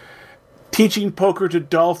description. Teaching poker to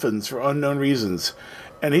dolphins for unknown reasons.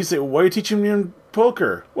 And he'd say, why are you teaching them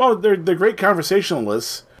poker? Well, they're great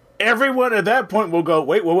conversationalists. Everyone at that point will go,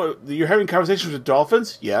 wait, what, you're having conversations with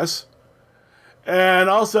dolphins? Yes. And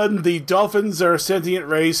all of a sudden, the dolphins are a sentient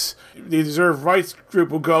race. The reserve rights group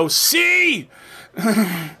will go, see!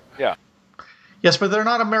 Yeah. Yes, but they're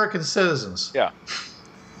not American citizens. Yeah.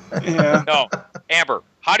 Yeah. No. Amber,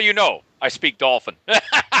 how do you know I speak dolphin? How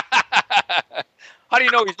do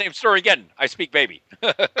you know his name's Sturrigeddon? I speak baby.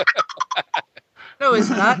 No, it's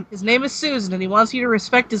not. His name is Susan, and he wants you to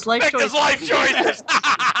respect his life choices. His life choices!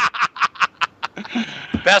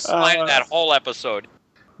 Best line in that whole episode.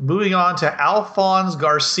 Moving on to Alphonse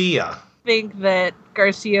Garcia. I think that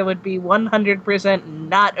Garcia would be 100%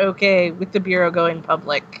 not okay with the Bureau going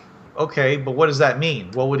public. Okay, but what does that mean?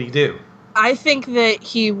 What would he do? I think that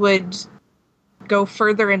he would go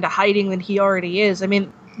further into hiding than he already is. I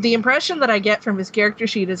mean, the impression that I get from his character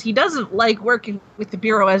sheet is he doesn't like working with the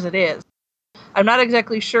Bureau as it is. I'm not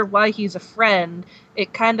exactly sure why he's a friend.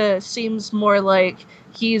 It kind of seems more like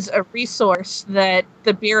he's a resource that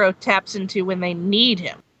the Bureau taps into when they need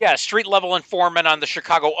him. Yeah, street-level informant on the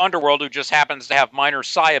Chicago underworld who just happens to have minor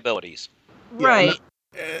psi abilities. Right.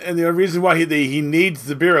 And the reason why he needs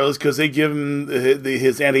the Bureau is because they give him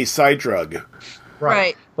his anti-psi drug.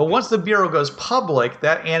 Right. But once the Bureau goes public,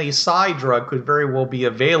 that anti-psi drug could very well be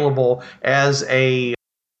available as a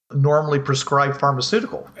normally prescribed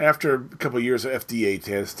pharmaceutical. After a couple of years of FDA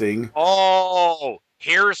testing. Oh,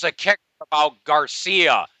 here's a kick about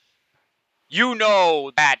Garcia. You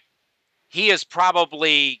know that he has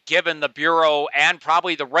probably given the Bureau and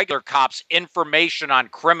probably the regular cops information on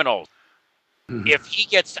criminals. Mm-hmm. If he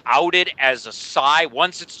gets outed as a psi,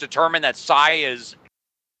 once it's determined that psi is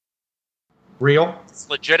real, it's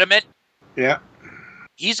legitimate, yeah,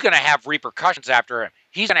 he's going to have repercussions after him.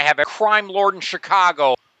 He's going to have a crime lord in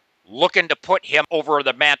Chicago looking to put him over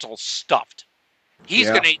the mantle stuffed. He's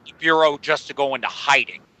going to need the Bureau just to go into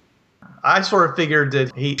hiding. I sort of figured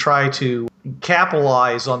that he'd try to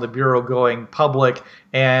capitalize on the Bureau going public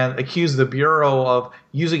and accuse the Bureau of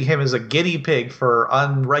using him as a guinea pig for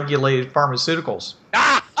unregulated pharmaceuticals.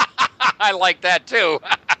 I like that too.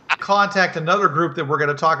 Contact another group that we're going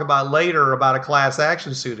to talk about later about a class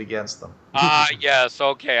action suit against them. Yes,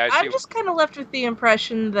 okay. I'm just kind of left with the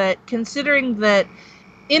impression that, considering that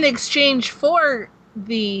in exchange for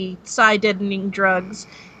the psi-deadening drugs,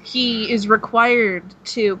 he is required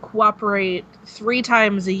to cooperate 3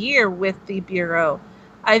 times a year with the Bureau.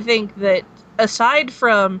 I think that aside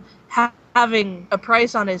from having a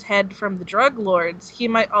price on his head from the drug lords, he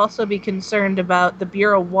might also be concerned about the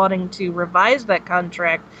Bureau wanting to revise that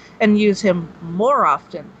contract and use him more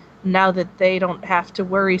often, now that they don't have to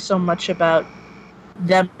worry so much about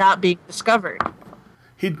them not being discovered.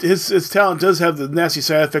 His talent does have the nasty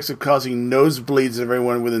side effects of causing nosebleeds of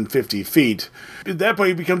everyone within 50 feet. At that point,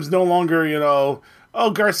 he becomes no longer,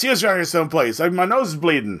 Oh, Garcia's around here someplace. My nose is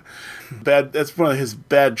bleeding. That's one of his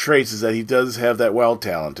bad traits, is that he does have that wild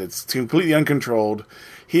talent. It's completely uncontrolled.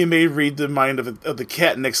 He may read the mind of the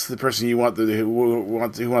cat next to the person who wants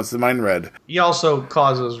the mind read. He also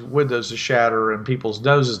causes windows to shatter and people's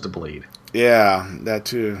noses to bleed. Yeah, that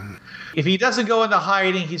too. If he doesn't go into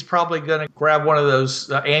hiding, he's probably going to grab one of those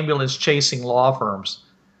ambulance-chasing law firms.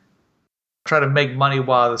 Try to make money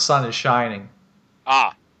while the sun is shining.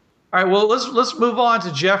 Ah. All right, well, let's move on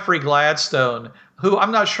to Jeffrey Gladstone, who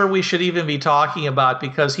I'm not sure we should even be talking about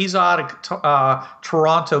because he's out of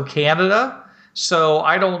Toronto, Canada. So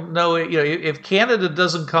I don't know, if Canada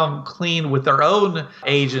doesn't come clean with their own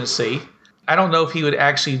agency, I don't know if he would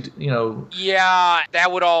actually, Yeah,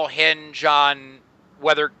 that would all hinge on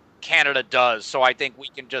whether Canada does. So I think we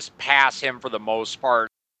can just pass him for the most part.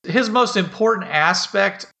 His most important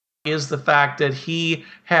aspect is the fact that he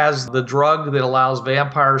has the drug that allows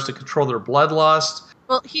vampires to control their bloodlust.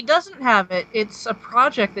 Well, he doesn't have it. It's a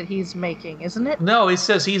project that he's making, isn't it? No, it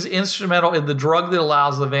says he's instrumental in the drug that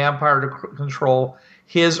allows the vampire to control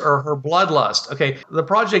his or her bloodlust. Okay, the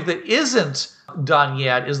project that isn't done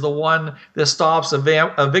yet is the one that stops a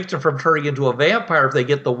victim from turning into a vampire if they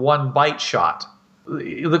get the one bite shot.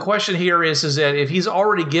 The question here is that if he's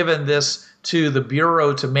already given this to the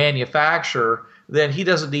Bureau to manufacture, then he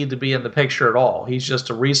doesn't need to be in the picture at all. He's just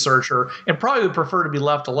a researcher and probably would prefer to be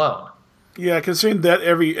left alone. Yeah, considering that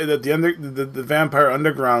the vampire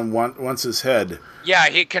underground wants his head. Yeah,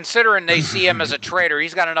 considering they see him as a traitor,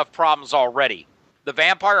 he's got enough problems already. The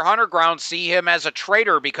vampire underground see him as a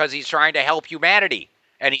traitor because he's trying to help humanity.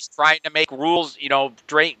 And he's trying to make rules,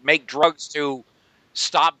 make drugs to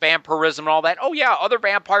stop vampirism and all that. Oh, yeah, other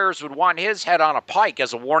vampires would want his head on a pike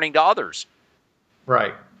as a warning to others.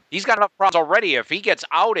 Right. He's got enough problems already. If he gets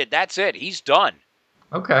outed, that's it. He's done.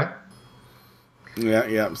 Okay.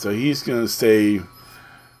 Yeah. So he's going to stay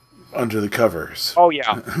under the covers. Oh,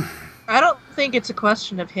 yeah. I don't think it's a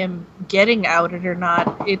question of him getting outed or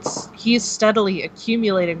not. He's steadily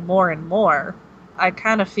accumulating more and more. I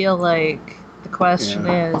kind of feel like the question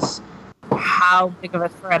is, how big of a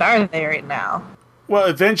threat are they right now? Well,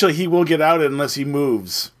 eventually he will get outed unless he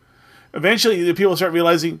moves. Eventually the people start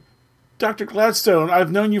realizing, Dr. Gladstone,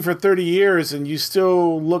 I've known you for 30 years and you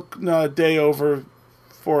still look not a day over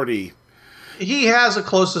 40. He has a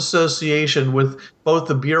close association with both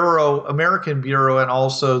the American Bureau, and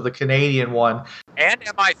also the Canadian one. And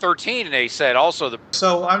MI13, they said, also.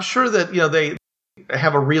 So I'm sure that, they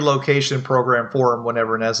have a relocation program for him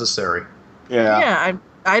whenever necessary. Yeah,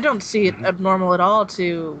 I don't see it abnormal at all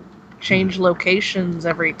to change locations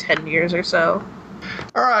every 10 years or so.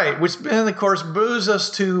 All right, which then, of course, moves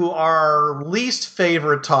us to our least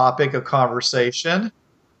favorite topic of conversation,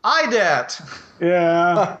 IDET.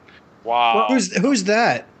 Yeah. Wow. Who's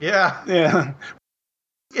that? Yeah.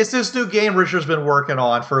 It's this new game Richard's been working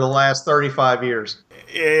on for the last 35 years.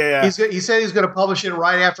 Yeah. He said he's going to publish it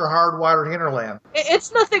right after Hardwired Hinterland.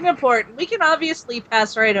 It's nothing important. We can obviously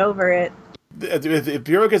pass right over it. If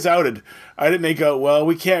Bureau gets outed, IDET may go, well,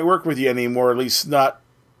 we can't work with you anymore, at least not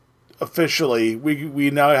officially. We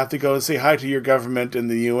now have to go and say hi to your government in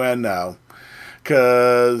the UN now.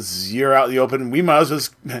 Because you're out in the open. We might as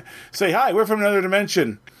well say, hi, we're from another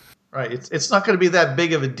dimension. Right. It's not going to be that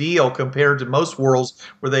big of a deal compared to most worlds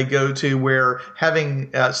where they go to, where having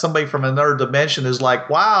somebody from another dimension is like,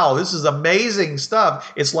 wow, this is amazing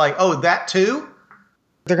stuff. It's like, oh, that too?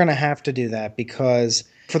 They're going to have to do that because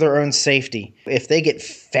for their own safety. If they get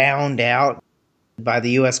found out by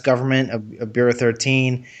the U.S. government of Bureau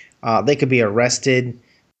 13, they could be arrested.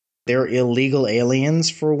 They're illegal aliens,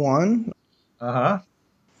 for one. Uh-huh.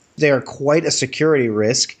 They are quite a security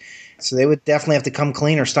risk. So they would definitely have to come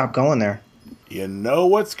clean or stop going there. You know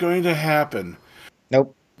what's going to happen.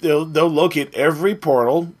 Nope. They'll locate every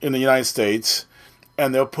portal in the United States,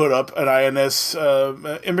 and they'll put up an INS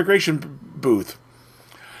immigration booth.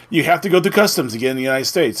 You have to go through customs again in the United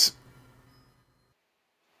States.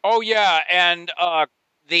 Oh, yeah, and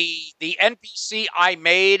the NPC I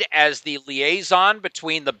made as the liaison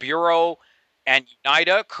between the Bureau and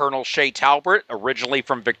UNITA, Colonel Shay Talbot, originally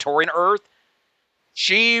from Victorian Earth,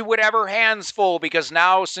 she would have her hands full because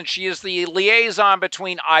now, since she is the liaison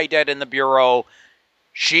between IDET and the Bureau,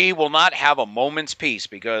 she will not have a moment's peace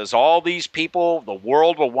because all these people, the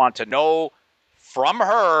world will want to know from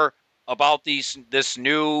her about this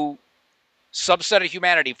new subset of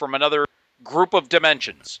humanity from another group of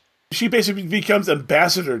dimensions. She basically becomes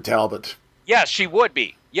Ambassador Talbot. Yes, she would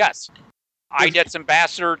be. Yes. IDET's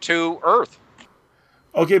ambassador to Earth.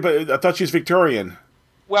 Okay, but I thought she was Victorian.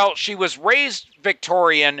 Well, she was raised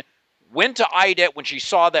Victorian, went to IDET when she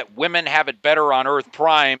saw that women have it better on Earth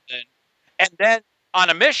Prime, and then on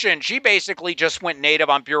a mission, she basically just went native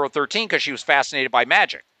on Bureau 13 because she was fascinated by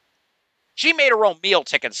magic. She made her own meal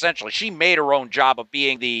ticket, essentially. She made her own job of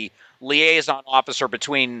being the liaison officer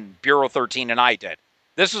between Bureau 13 and I did.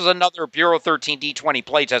 This was another Bureau 13 D20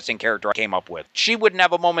 playtesting character I came up with. She wouldn't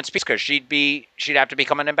have a moment's peace because she'd have to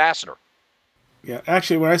become an ambassador. Yeah,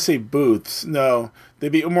 actually, when I say booths, no,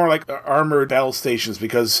 they'd be more like armored battle stations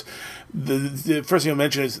because the first thing you'll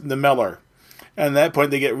mention is the Meller. And at that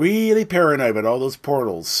point, they get really paranoid about all those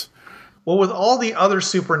portals. Well, with all the other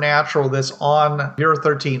supernatural that's on Bureau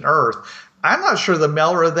 13 Earth, I'm not sure the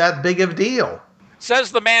Meller are that big of a deal.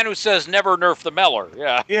 Says the man who says never nerf the Meller.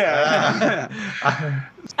 Yeah. Yeah.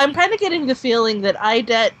 I'm kind of getting the feeling that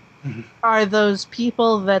IDET are those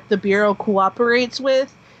people that the Bureau cooperates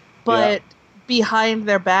with, but behind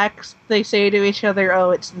their backs, they say to each other,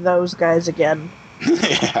 oh, it's those guys again.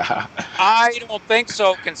 Yeah. I don't think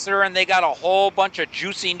so, considering they got a whole bunch of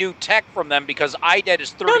juicy new tech from them because IDET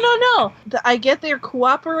is 30. No. I get they're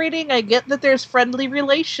cooperating. I get that there's friendly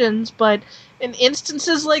relations, but in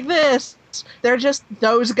instances like this, they're just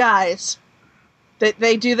those guys.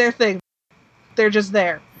 They do their thing. They're just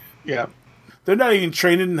there. Yeah. They're not even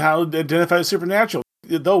trained in how to identify the supernatural.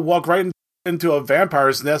 They'll walk right into a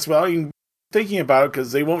vampire's nest without even thinking about it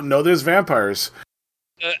because they won't know there's vampires.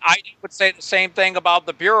 I would say the same thing about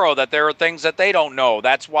the Bureau, that there are things that they don't know.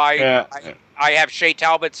 That's why I have Shay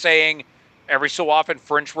Talbot saying every so often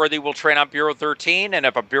Fringeworthy will train on Bureau 13, and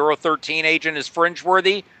if a Bureau 13 agent is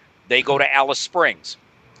Fringeworthy, they go to Alice Springs.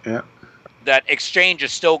 Yeah. That exchange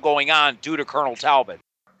is still going on due to Colonel Talbot.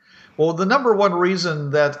 Well, the number one reason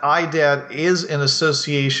that IDET is in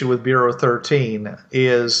association with Bureau 13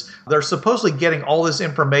 is they're supposedly getting all this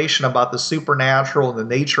information about the supernatural and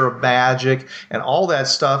the nature of magic and all that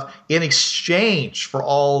stuff in exchange for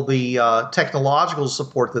all the technological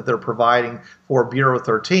support that they're providing for Bureau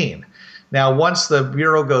 13. Now, once the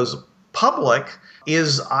Bureau goes public,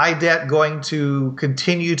 is IDET going to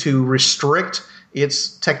continue to restrict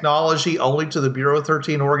its technology only to the Bureau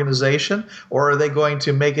 13 organization, or are they going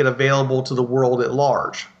to make it available to the world at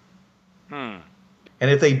large? And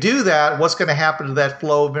if they do that, what's going to happen to that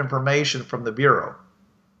flow of information from the Bureau?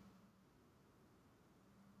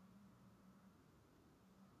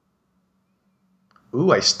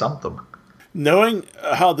 Ooh, I stumped them. Knowing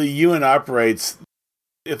how the UN operates,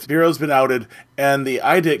 if the Bureau's been outed and the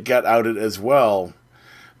IDIT got outed as well,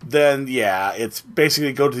 then yeah, it's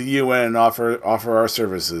basically go to the UN and offer our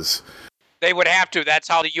services. They would have to. That's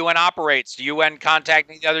how the UN operates. The UN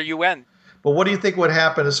contacting the other UN. But what do you think would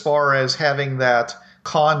happen as far as having that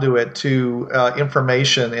conduit to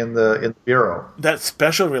information in the Bureau? That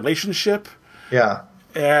special relationship? Yeah.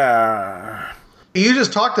 Yeah. You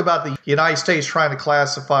just talked about the United States trying to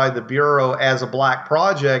classify the Bureau as a black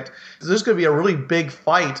project. There's going to be a really big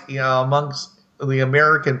fight, amongst the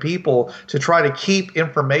American people to try to keep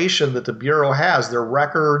information that the Bureau has, their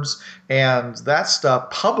records and that stuff,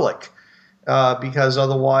 public, because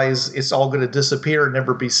otherwise it's all going to disappear and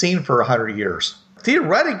never be seen for 100 years.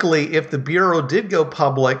 Theoretically, if the Bureau did go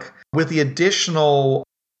public with the additional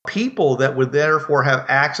people that would therefore have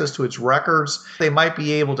access to its records, they might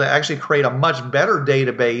be able to actually create a much better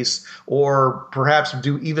database or perhaps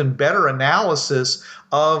do even better analysis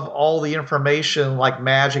of all the information like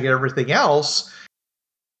magic and everything else,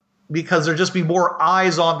 because there'd just be more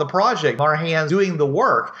eyes on the project, our hands doing the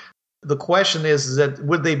work. The question is that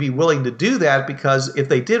would they be willing to do that? Because if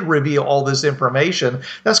they did reveal all this information,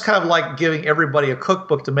 that's kind of like giving everybody a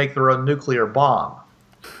cookbook to make their own nuclear bomb.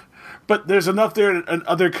 But there's enough there in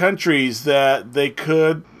other countries that they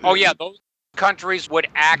could... Oh, yeah, those countries would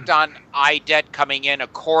act on IDET coming in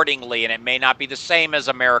accordingly, and it may not be the same as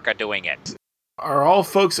America doing it. Are all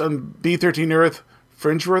folks on B-13 Earth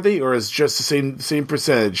fringeworthy, or is it just the same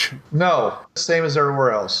percentage? No, same as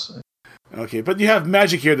everywhere else. Okay, but you have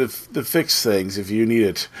magic here to fix things if you need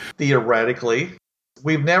it. Theoretically.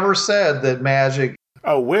 We've never said that magic...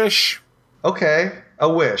 A wish? Okay,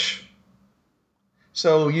 a wish.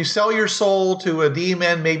 So you sell your soul to a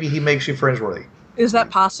demon, maybe he makes you fringeworthy. Is that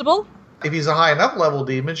possible? If he's a high enough level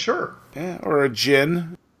demon, sure. Yeah, or a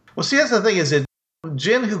djinn. Well, see, that's the thing is that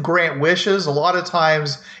djinn who grant wishes, a lot of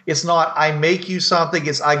times it's not I make you something,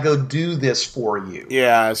 it's I go do this for you.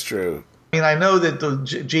 Yeah, that's true. I mean, I know that the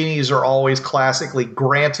genies are always classically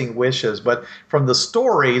granting wishes, but from the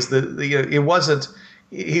stories, it wasn't...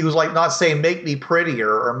 He was like not saying make me prettier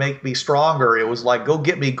or make me stronger. It was like go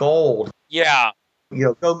get me gold. Yeah.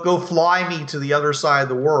 Go fly me to the other side of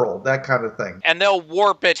the world, that kind of thing. And they'll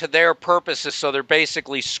warp it to their purposes, so they're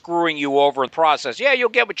basically screwing you over in the process. Yeah, you'll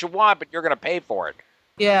get what you want, but you're going to pay for it.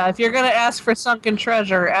 Yeah, if you're going to ask for sunken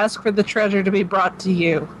treasure, ask for the treasure to be brought to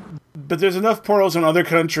you. But there's enough portals in other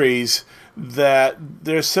countries that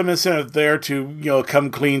there's some incentive there to,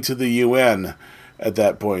 come clean to the UN at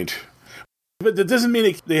that point. But that doesn't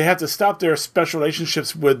mean they have to stop their special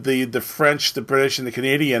relationships with the French, the British, and the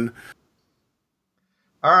Canadian.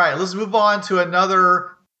 All right, let's move on to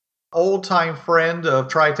another old-time friend of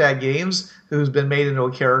TriTac Games who's been made into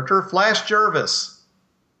a character, Flash Jervis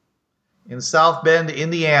in South Bend,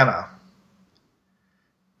 Indiana.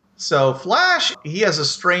 So Flash, he has a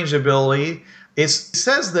strange ability. It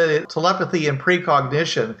says that it's telepathy and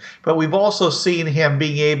precognition, but we've also seen him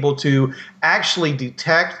being able to actually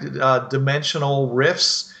detect dimensional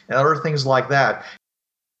rifts and other things like that.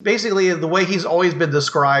 Basically, the way he's always been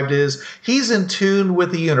described is he's in tune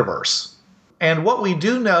with the universe. And what we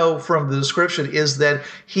do know from the description is that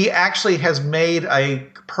he actually has made a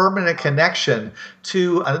permanent connection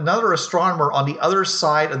to another astronomer on the other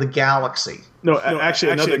side of the galaxy. No,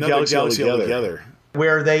 actually another galaxy altogether.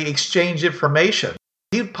 Where they exchange information.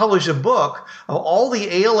 He published a book of all the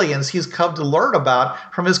aliens he's come to learn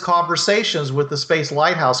about from his conversations with the Space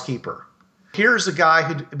Lighthouse Keeper. Here's a guy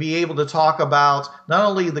who'd be able to talk about not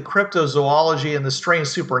only the cryptozoology and the strange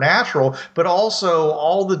supernatural, but also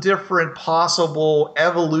all the different possible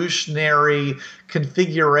evolutionary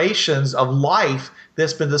configurations of life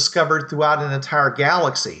that's been discovered throughout an entire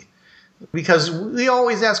galaxy. Because we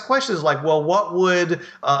always ask questions like, well, what would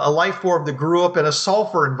a life form that grew up in a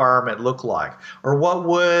sulfur environment look like? Or what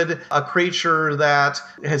would a creature that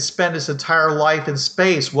has spent its entire life in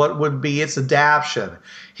space, what would be its adaptation?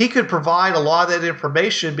 He could provide a lot of that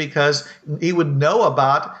information because he would know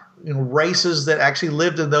about races that actually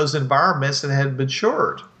lived in those environments and had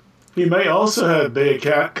matured. He may also have made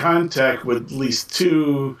contact with at least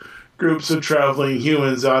two groups of traveling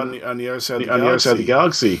humans on the other side of the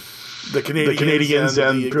galaxy. The Canadians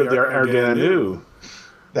and the Ardanu.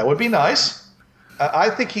 That would be nice. I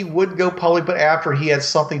think he would go public, but after he had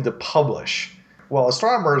something to publish. Well,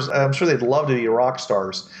 astronomers, I'm sure they'd love to be rock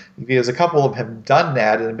stars, because a couple of them have done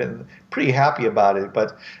that and have been pretty happy about it.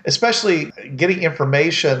 But especially getting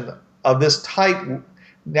information of this type,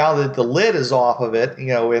 now that the lid is off of it,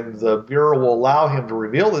 and the Bureau will allow him to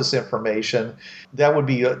reveal this information, that would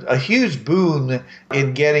be a huge boon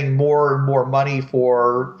in getting more and more money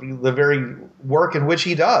for the very work in which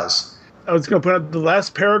he does. I was going to put out the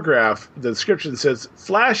last paragraph. The description says,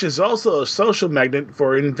 Flash is also a social magnet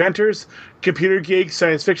for inventors, computer geeks,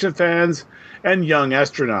 science fiction fans, and young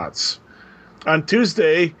astronauts. On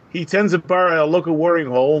Tuesday, he tends a bar at a local watering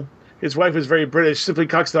hole. His wife is very British, simply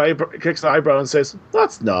cocks the eyebrow and says,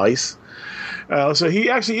 "That's nice." So he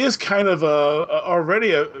actually is kind of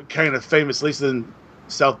already a kind of famous, at least in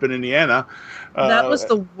South Bend, Indiana. That was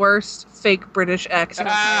the worst fake British accent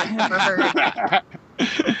I've ever heard.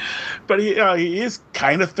 But he is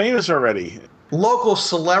kind of famous already. Local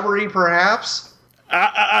celebrity, perhaps?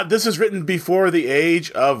 This is written before the age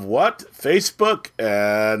of what? Facebook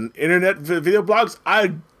and internet video blogs?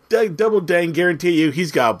 I double dang guarantee you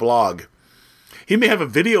he's got a blog. He may have a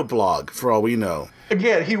video blog, for all we know.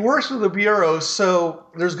 Again, he works with the Bureau, so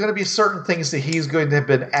there's going to be certain things that he's going to have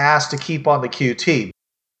been asked to keep on the QT.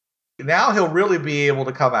 Now he'll really be able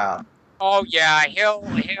to come out. Oh, yeah, he'll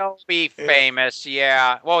be famous,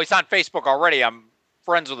 yeah. Well, he's on Facebook already. I'm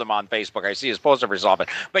friends with him on Facebook. I see his post every so often.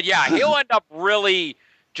 But, yeah, he'll end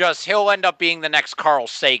up being the next Carl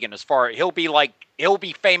Sagan he'll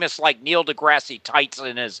be famous like Neil deGrasse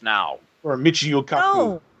Tyson is now. Or Michio Kaku.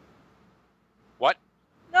 No. What?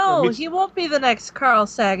 No, he won't be the next Carl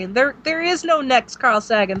Sagan. There is no next Carl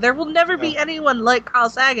Sagan. There will never be anyone like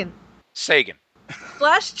Carl Sagan. Sagan.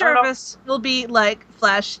 Flash Jervis will be like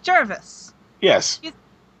Flash Jervis. Yes.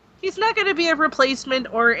 He's not going to be a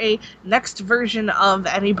replacement or a next version of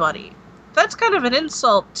anybody. That's kind of an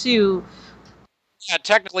insult to... Yeah,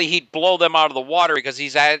 technically he'd blow them out of the water because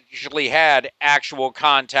he's actually had actual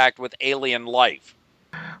contact with alien life.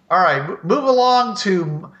 All right, move along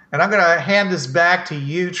to, and I'm going to hand this back to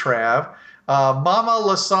you, Trav, Mama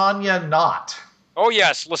Lasagna Knott. Oh,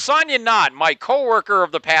 yes, Lasagna Knott, my coworker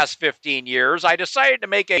of the past 15 years. I decided to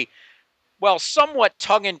make a, somewhat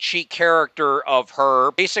tongue-in-cheek character of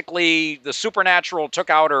her. Basically, the supernatural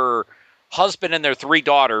took out her husband and their 3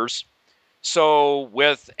 daughters. So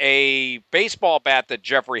with a baseball bat that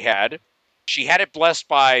Jeffrey had, she had it blessed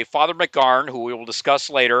by Father McGarn, who we will discuss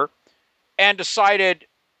later, and decided,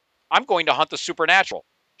 I'm going to hunt the supernatural.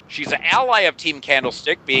 She's an ally of Team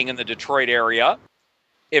Candlestick, being in the Detroit area.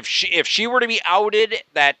 If she were to be outed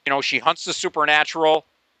that, she hunts the supernatural,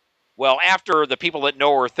 well, after the people that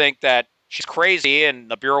know her think that she's crazy, and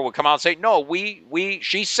the Bureau would come out and say, no,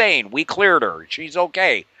 she's sane. We cleared her. She's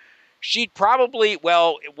okay. she'd probably,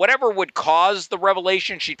 whatever would cause the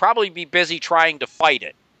revelation, she'd probably be busy trying to fight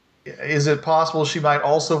it. Is it possible she might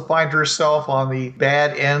also find herself on the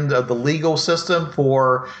bad end of the legal system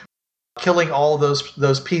for killing all of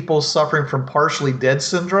those people suffering from partially dead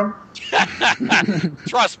syndrome?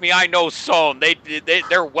 Trust me, I know Sohn.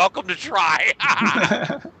 They're welcome to try.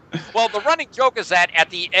 Well, the running joke is that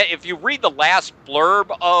if you read the last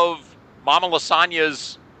blurb of Mama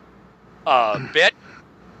Lasagna's bit,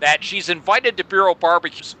 that she's invited to Bureau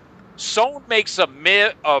barbecues. Sohn makes a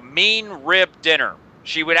mean rib dinner.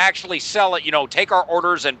 She would actually sell it, take our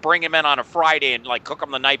orders and bring them in on a Friday and cook them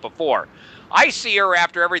the night before. I see her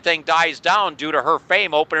after everything dies down due to her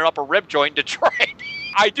fame opening up a rib joint in Detroit.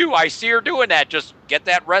 I do. I see her doing that. Just get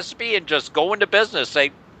that recipe and just go into business.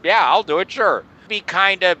 Say, yeah, I'll do it. Sure. Be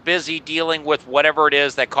kind of busy dealing with whatever it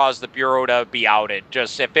is that caused the Bureau to be outed.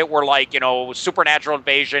 Just if it were supernatural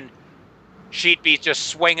invasion, she'd be just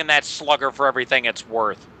swinging that slugger for everything it's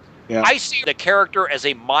worth. Yeah. I see the character as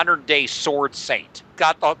a modern-day sword saint.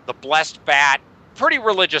 Got the blessed bat, pretty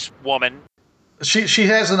religious woman. She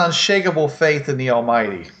has an unshakable faith in the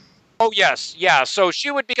Almighty. Oh, yes. Yeah, so she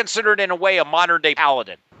would be considered, in a way, a modern-day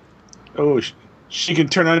paladin. Oh, she can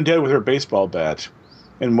turn undead with her baseball bat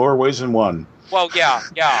in more ways than one. Well,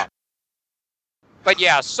 yeah. But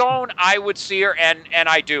yeah, Sohn, I would see her, and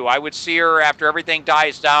I do. I would see her after everything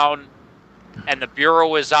dies down and the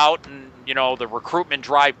Bureau is out and, the recruitment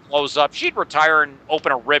drive blows up. She'd retire and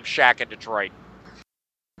open a rib shack in Detroit.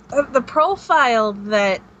 The profile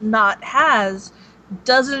that Knott has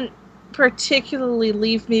doesn't particularly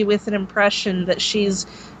leave me with an impression that she's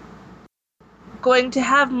going to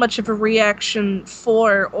have much of a reaction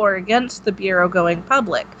for or against the Bureau going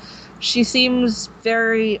public. She seems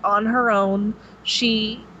very on her own.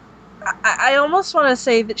 I almost want to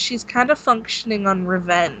say that she's kind of functioning on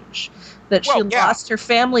revenge. That she lost her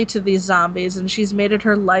family to these zombies and she's made it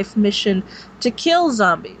her life mission to kill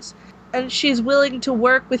zombies. And she's willing to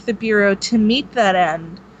work with the Bureau to meet that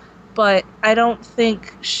end. But I don't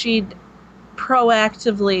think she'd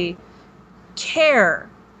proactively care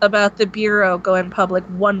about the Bureau going public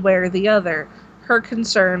one way or the other. Her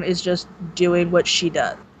concern is just doing what she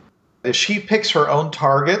does. If she picks her own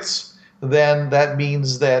targets, then that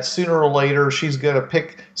means that sooner or later she's going to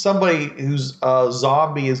pick somebody who's a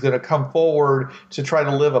zombie is going to come forward to try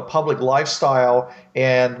to live a public lifestyle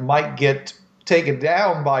and might get taken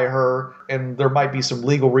down by her, and there might be some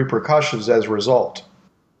legal repercussions as a result.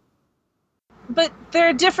 But there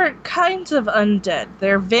are different kinds of undead.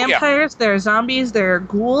 There are vampires, there are zombies, there are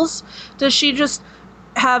ghouls. Does she just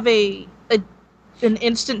have an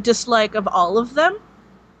instant dislike of all of them?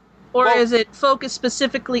 Or is it focused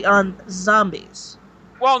specifically on zombies?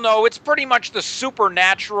 Well, no, it's pretty much the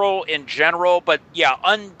supernatural in general, but yeah,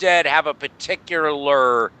 undead have a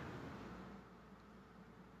particular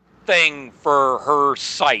thing for her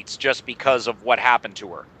sights just because of what happened to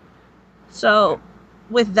her. So,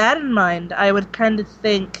 with that in mind, I would kind of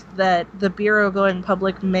think that the Bureau going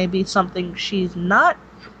public may be something she's not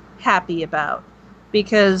happy about,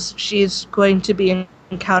 because she's going to be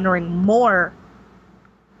encountering more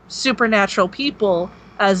supernatural people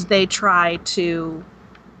as they try to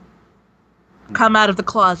come out of the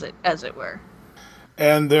closet, as it were.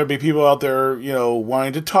 And there'll be people out there,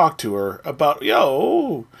 wanting to talk to her about,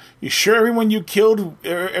 you sure everyone you killed,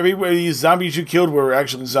 everybody these zombies you killed were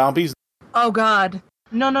actually zombies? Oh, God.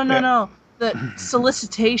 No. The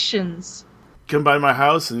solicitations. Come by my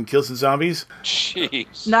house and kill some zombies?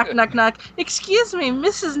 Jeez. Knock, knock, knock. Excuse me,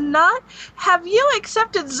 Mrs. Knott, have you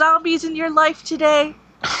accepted zombies in your life today?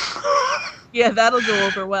 Yeah, that'll go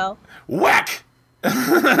over well. Whack!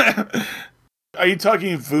 Are you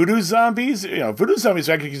talking voodoo zombies? Voodoo zombies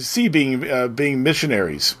I can see being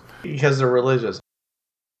missionaries. Because they're religious.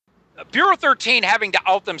 Bureau 13 having to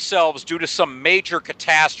out themselves due to some major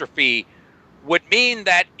catastrophe would mean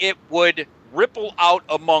that it would ripple out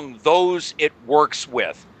among those it works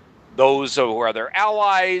with. Those who are their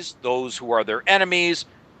allies, those who are their enemies,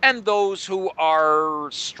 and those who are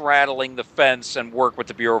straddling the fence and work with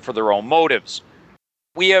the Bureau for their own motives.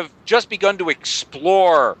 We have just begun to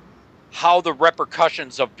explore how the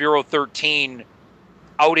repercussions of Bureau 13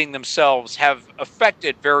 outing themselves have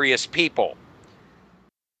affected various people.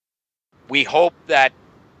 We hope that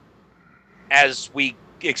as we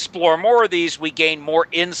explore more of these, we gain more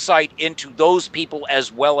insight into those people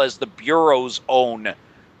as well as the Bureau's own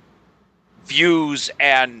views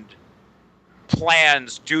and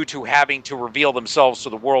plans due to having to reveal themselves to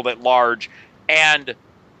the world at large, and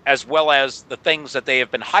as well as the things that they have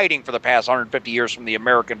been hiding for the past 150 years from the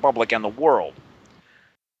American public and the world.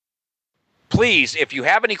 Please, if you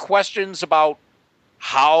have any questions about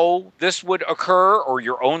how this would occur or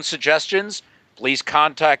your own suggestions, please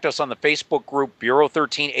contact us on the Facebook group Bureau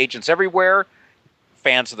 13 Agents Everywhere,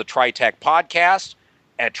 fans of the TriTac podcast,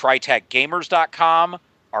 at TriTacGamers.com,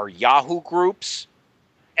 our Yahoo groups,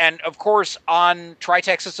 and of course on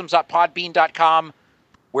TriTacSystems.podbean.com,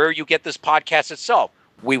 where you get this podcast itself.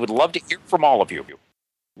 We would love to hear from all of you.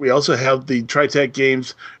 We also have the TriTac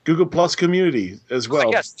Games Google Plus community as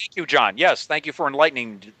well. Yes, thank you, John. Yes, thank you for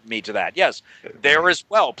enlightening me to that. Yes, there as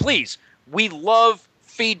well. Please, we love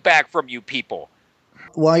feedback from you people.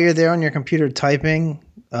 While you're there on your computer typing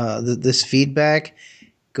this feedback,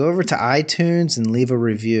 go over to iTunes and leave a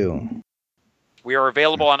review. We are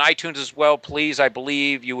available on iTunes as well. Please, I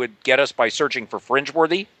believe you would get us by searching for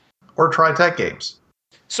Fringeworthy. Or TriTac Games.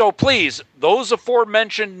 So please, those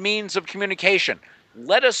aforementioned means of communication,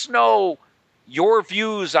 let us know your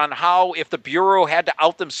views on how, if the Bureau had to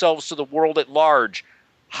out themselves to the world at large,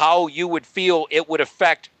 how you would feel it would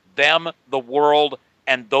affect them, the world,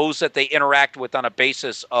 and those that they interact with on a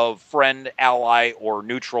basis of friend, ally, or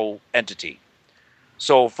neutral entity.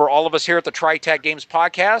 So for all of us here at the TriTac Games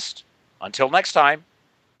podcast, until next time.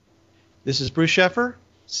 This is Bruce Sheffer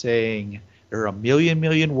saying there are a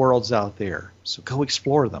million worlds out there, so go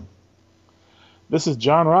explore them. This is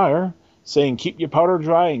John Ryer saying keep your powder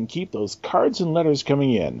dry and keep those cards and letters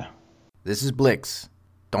coming in. This is Blix.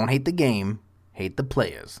 Don't hate the game, hate the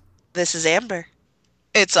players. This is Amber.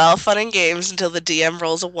 It's all fun and games until the DM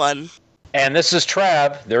rolls a 1. And this is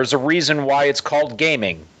Trav. There's a reason why it's called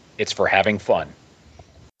gaming. It's for having fun.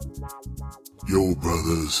 Yo,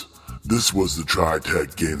 brothers, this was the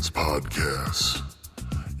TriTac Games podcast.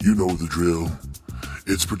 You know the drill.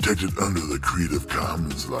 It's protected under the Creative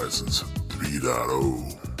Commons License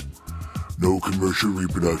 3.0. No commercial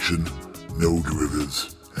reproduction, no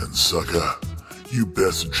derivatives, and sucker, you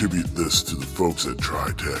best attribute this to the folks at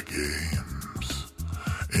TriTac Games.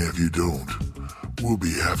 And if you don't, we'll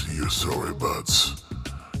be after your sorry butts,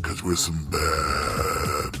 'cause we're some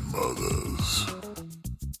bad mothers.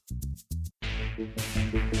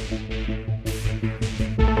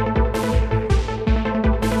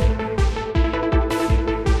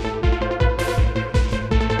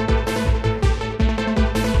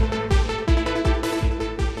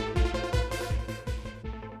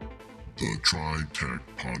 The TriTac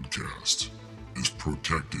podcast is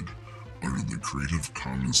protected under the Creative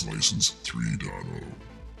Commons License 3.0.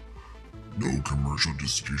 No commercial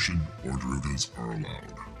distribution or derivatives are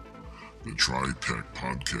allowed. The TriTac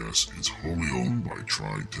podcast is wholly owned by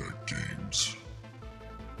TriTac Games.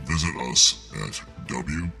 Visit us at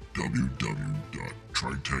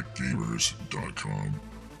www.tritacgamers.com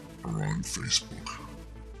or on Facebook.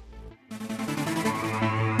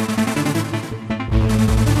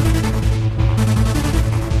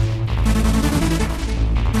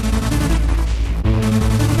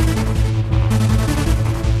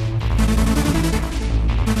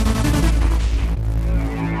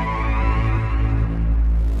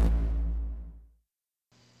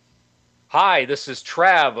 Hi, this is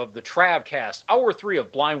Trav of the Travcast, Hour 3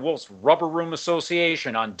 of Blind Wolf's Rubber Room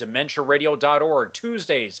Association on DementiaRadio.org,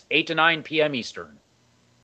 Tuesdays, 8 to 9 p.m. Eastern.